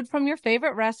food from your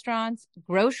favorite restaurants,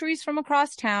 groceries from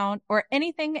across town, or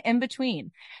anything in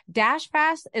between,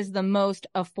 DashPass is the most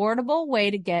affordable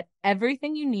way to get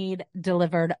everything you need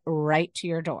delivered right to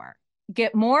your door.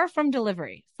 Get more from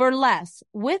delivery for less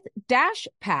with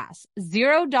DashPass,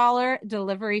 $0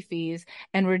 delivery fees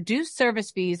and reduced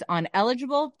service fees on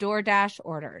eligible DoorDash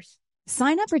orders.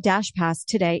 Sign up for DashPass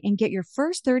today and get your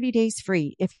first 30 days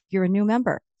free if you're a new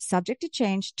member. Subject to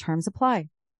change, terms apply.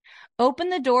 Open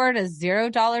the door to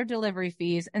 $0 delivery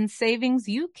fees and savings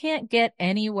you can't get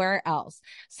anywhere else.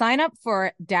 Sign up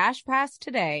for DashPass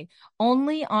today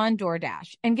only on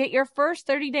DoorDash and get your first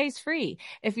 30 days free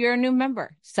if you're a new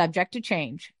member. Subject to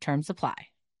change. Terms apply.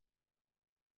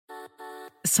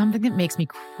 Something that makes me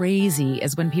crazy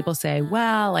is when people say,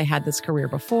 well, I had this career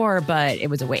before, but it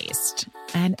was a waste.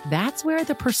 And that's where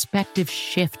the perspective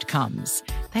shift comes,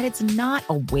 that it's not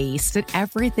a waste, that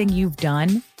everything you've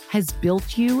done has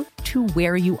built you to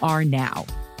where you are now.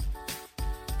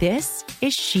 This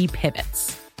is She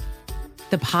Pivots,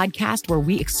 the podcast where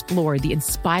we explore the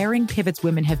inspiring pivots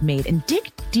women have made and dig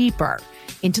deeper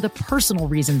into the personal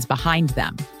reasons behind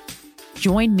them.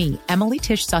 Join me, Emily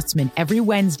Tish Sussman, every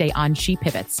Wednesday on She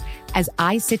Pivots as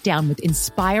I sit down with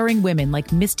inspiring women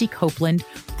like Misty Copeland,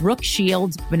 Brooke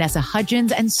Shields, Vanessa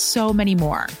Hudgens, and so many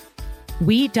more.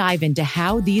 We dive into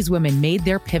how these women made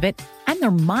their pivot and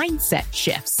their mindset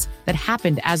shifts that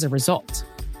happened as a result.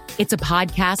 It's a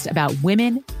podcast about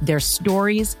women, their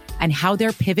stories, and how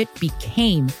their pivot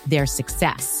became their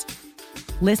success.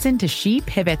 Listen to She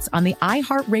Pivots on the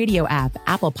iHeartRadio app,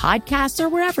 Apple Podcasts, or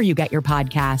wherever you get your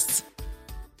podcasts.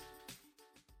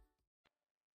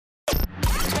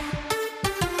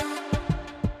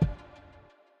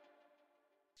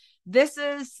 This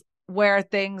is where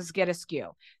things get askew.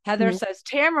 Heather says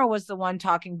Tamara was the one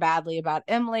talking badly about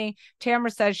Emily. Tamara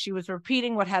says she was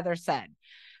repeating what Heather said.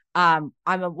 I'm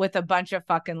with a bunch of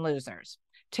fucking losers.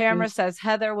 Tamara says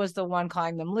Heather was the one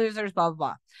calling them losers, blah, blah,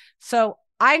 blah. So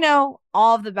I know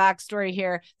all of the backstory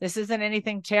here. This isn't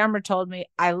anything Tamara told me.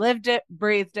 I lived it,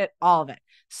 breathed it, all of it.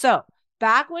 So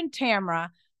back when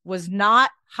Tamara was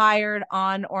not hired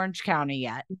on Orange County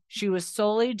yet, she was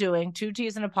solely doing 2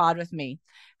 Teas in a Pod with me.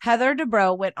 Heather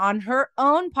Dubrow went on her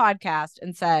own podcast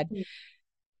and said,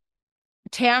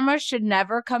 Tamara should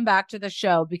never come back to the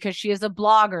show because she is a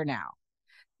blogger now.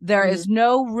 There is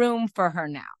no room for her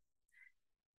now.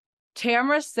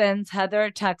 Tamara sends Heather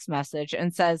a text message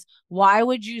and says, why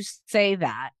would you say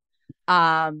that?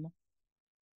 The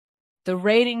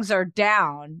ratings are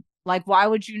down. Like, why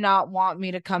would you not want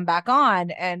me to come back on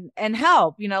and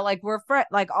help? You know, like we're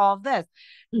like all of this.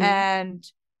 And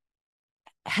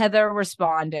Heather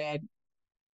responded,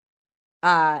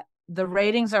 the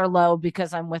ratings are low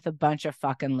because I'm with a bunch of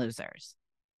fucking losers.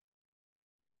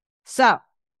 So.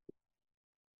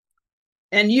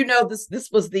 And you know,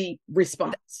 this was the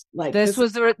response. Like this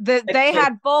was they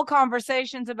had full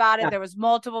conversations about it. There was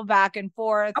multiple back and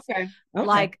forth. Okay.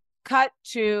 Like cut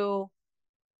to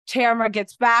Tamara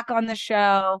gets back on the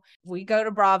show. We go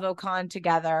to BravoCon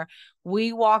together.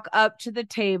 We walk up to the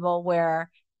table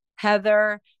where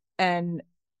Heather and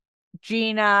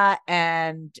Gina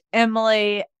and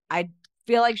Emily, I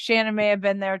feel like Shannon may have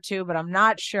been there too, but I'm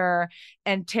not sure.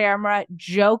 And Tamara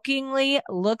jokingly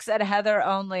looks at Heather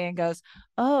only and goes,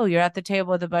 oh, you're at the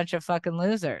table with a bunch of fucking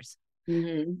losers.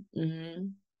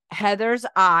 Heather's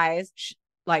eyes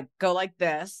like go like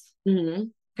this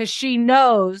because she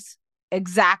knows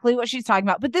exactly what she's talking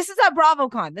about. But this is at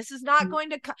BravoCon. This is not going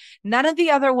to none of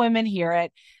the other women hear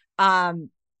it. But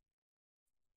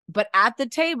at the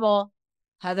table,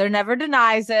 Heather never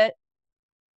denies it.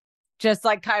 Just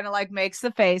like kind of like makes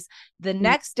the face. The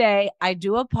next day, I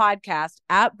do a podcast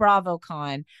at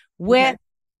BravoCon with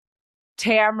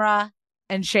Tamara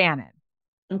and Shannon.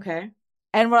 Okay.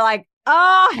 And we're like,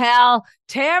 oh, hell.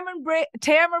 Tamara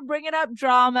bringing up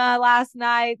drama last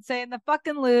night, saying the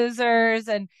fucking losers.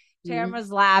 And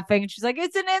Tamara's laughing. And she's like,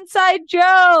 it's an inside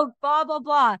joke, blah, blah,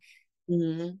 blah.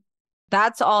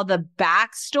 That's all the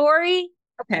backstory.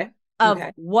 Of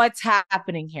what's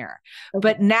happening here.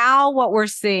 But now what we're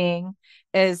seeing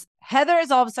is Heather is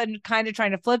all of a sudden kind of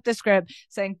trying to flip the script,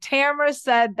 saying Tamara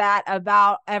said that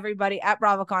about everybody at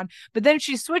BravoCon. But then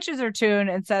she switches her tune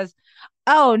and says,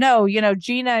 oh, no, you know,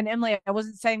 Gina and Emily, I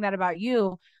wasn't saying that about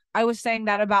you. I was saying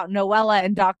that about Noella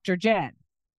and Dr. Jen.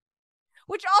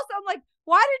 Which also, I'm like,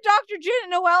 why did Dr. Jen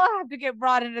and Noella have to get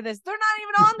brought into this? They're not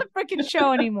even on the freaking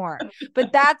show anymore.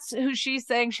 But that's who she's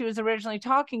saying she was originally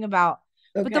talking about.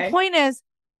 But the point is,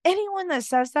 anyone that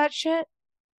says that shit,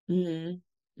 it's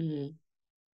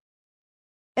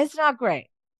not great.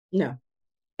 No,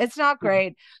 it's not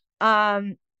great.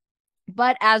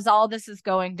 But as all this is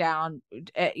going down,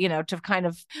 to kind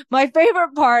of, my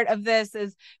favorite part of this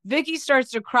is Vicky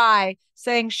starts to cry,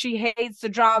 saying she hates the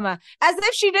drama, as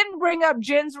if she didn't bring up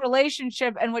Jen's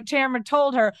relationship and what Tamara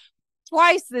told her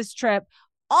twice this trip.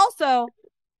 Also,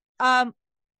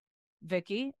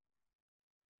 Vicky,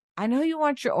 I know you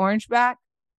want your orange back.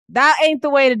 That ain't the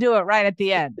way to do it right at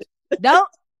the end. Don't.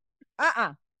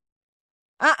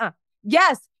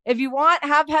 Yes, if you want,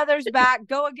 have Heather's back,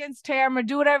 go against Tamara,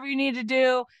 do whatever you need to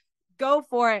do, go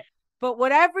for it. But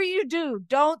whatever you do,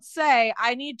 don't say,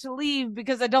 I need to leave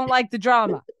because I don't like the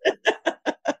drama.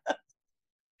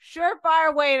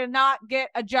 Surefire way to not get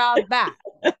a job back.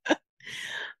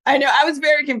 I know. I was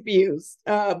very confused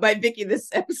by Vicky this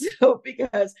episode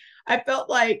because I felt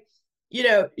like,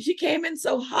 she came in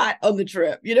so hot on the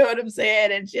trip. You know what I'm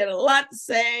saying? And she had a lot to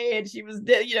say. And she was,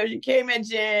 she came at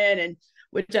Jen, and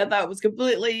which I thought was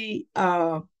completely,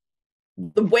 the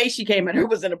way she came at her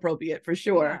was inappropriate for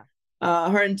sure. Yeah.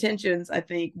 Her intentions, I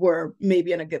think, were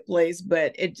maybe in a good place,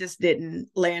 but it just didn't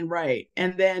land right.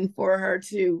 And then for her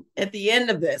to, at the end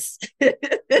of this,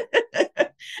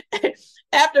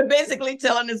 after basically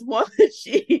telling this woman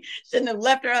she shouldn't have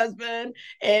left her husband,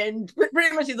 and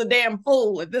pretty much she's a damn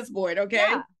fool at this point, okay?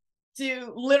 Yeah.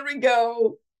 To literally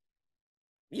go,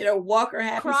 walk her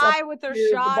happy, cry with her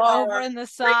shot over in the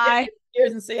side,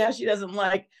 and say how she doesn't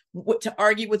like to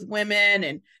argue with women,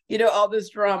 and all this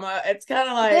drama. It's kind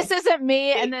of like, this isn't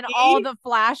me. And then all the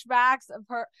flashbacks of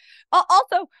her.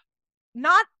 Also,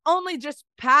 not only just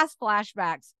past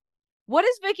flashbacks, what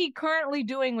is Vicky currently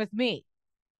doing with me?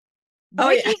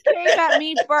 Vicky came at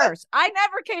me first. I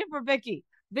never came for Vicky.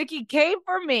 Vicky came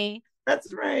for me.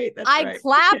 That's right. I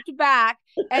clapped back,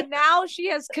 and now she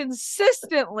has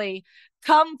consistently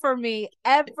come for me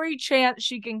every chance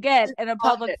she can get in a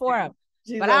public forum.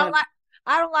 But I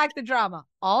don't like the drama.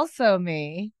 Also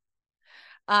me.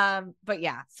 But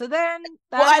yeah. So then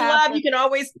I love, you can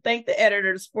always thank the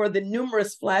editors for the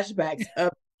numerous flashbacks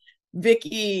of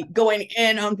Vicky going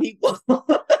in on people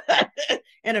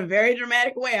in a very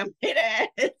dramatic way. I made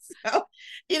it. So,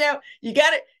 you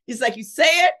got it. It's like you say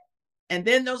it, and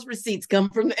then those receipts come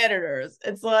from the editors.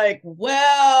 It's like,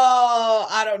 well,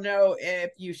 I don't know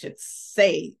if you should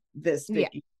say this,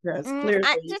 Vicky, because clearly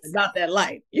you're not that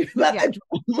light. You're not that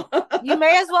drama. You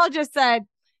may as well just said,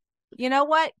 you know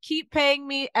what? Keep paying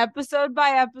me episode by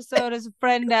episode as a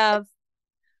friend of.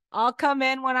 I'll come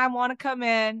in when I want to come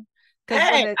in.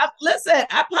 Hey, listen,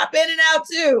 I pop in and out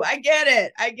too. I get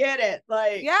it.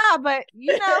 Like, yeah, but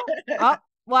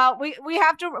well, we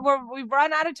have to. We've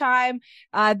run out of time.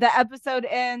 The episode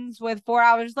ends with 4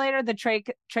 hours later. The Trace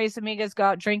Amigas go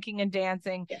out drinking and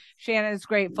dancing. Yes. Shannon is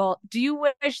grateful. Do you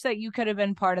wish that you could have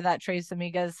been part of that Trace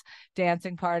Amigas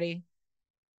dancing party?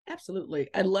 Absolutely.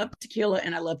 I love tequila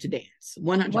and I love to dance.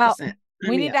 100%. Well,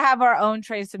 we need to have our own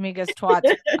Trace Amigas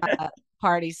twats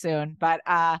party soon. But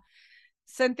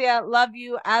Cynthia, love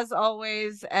you as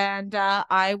always, and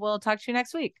I will talk to you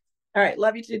next week. All right.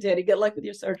 Love you too, Teddy. Good luck with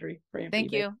your surgery.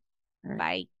 Thank you.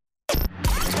 Right. Bye.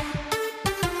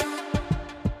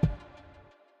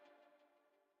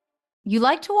 You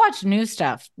like to watch new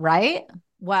stuff, right?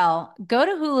 Well, go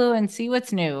to Hulu and see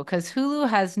what's new, because Hulu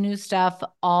has new stuff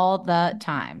all the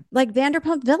time. Like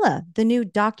Vanderpump Villa, the new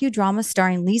docudrama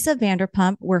starring Lisa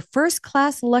Vanderpump, where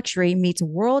first-class luxury meets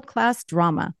world-class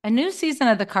drama. A new season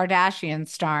of The Kardashians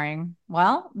starring,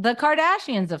 well, the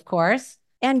Kardashians, of course.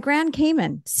 And Grand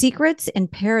Cayman, Secrets in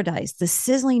Paradise, the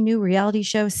sizzling new reality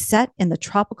show set in the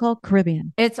tropical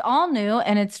Caribbean. It's all new,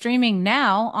 and it's streaming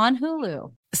now on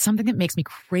Hulu. Something that makes me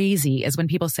crazy is when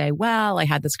people say, well, I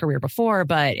had this career before,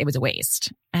 but it was a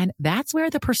waste. And that's where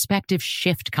the perspective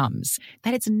shift comes,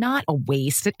 that it's not a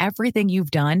waste, that everything you've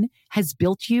done has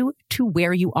built you to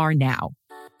where you are now.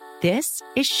 This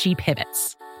is She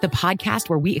Pivots, the podcast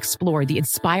where we explore the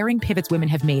inspiring pivots women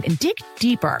have made and dig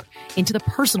deeper into the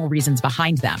personal reasons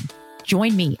behind them.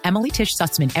 Join me, Emily Tish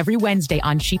Sussman, every Wednesday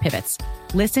on She Pivots.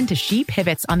 Listen to She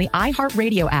Pivots on the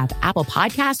iHeartRadio app, Apple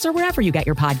Podcasts, or wherever you get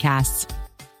your podcasts.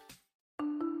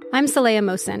 I'm Saleha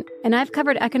Mohsen, and I've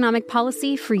covered economic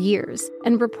policy for years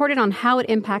and reported on how it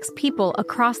impacts people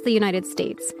across the United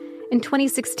States. In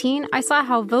 2016, I saw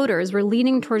how voters were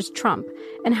leaning towards Trump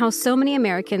and how so many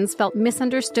Americans felt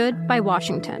misunderstood by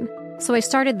Washington. So I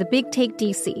started The Big Take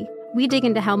DC. We dig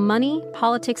into how money,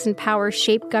 politics, and power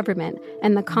shape government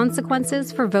and the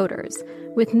consequences for voters.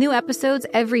 With new episodes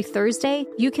every Thursday,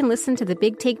 you can listen to The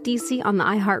Big Take DC on the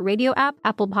iHeartRadio app,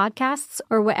 Apple Podcasts,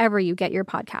 or wherever you get your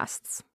podcasts.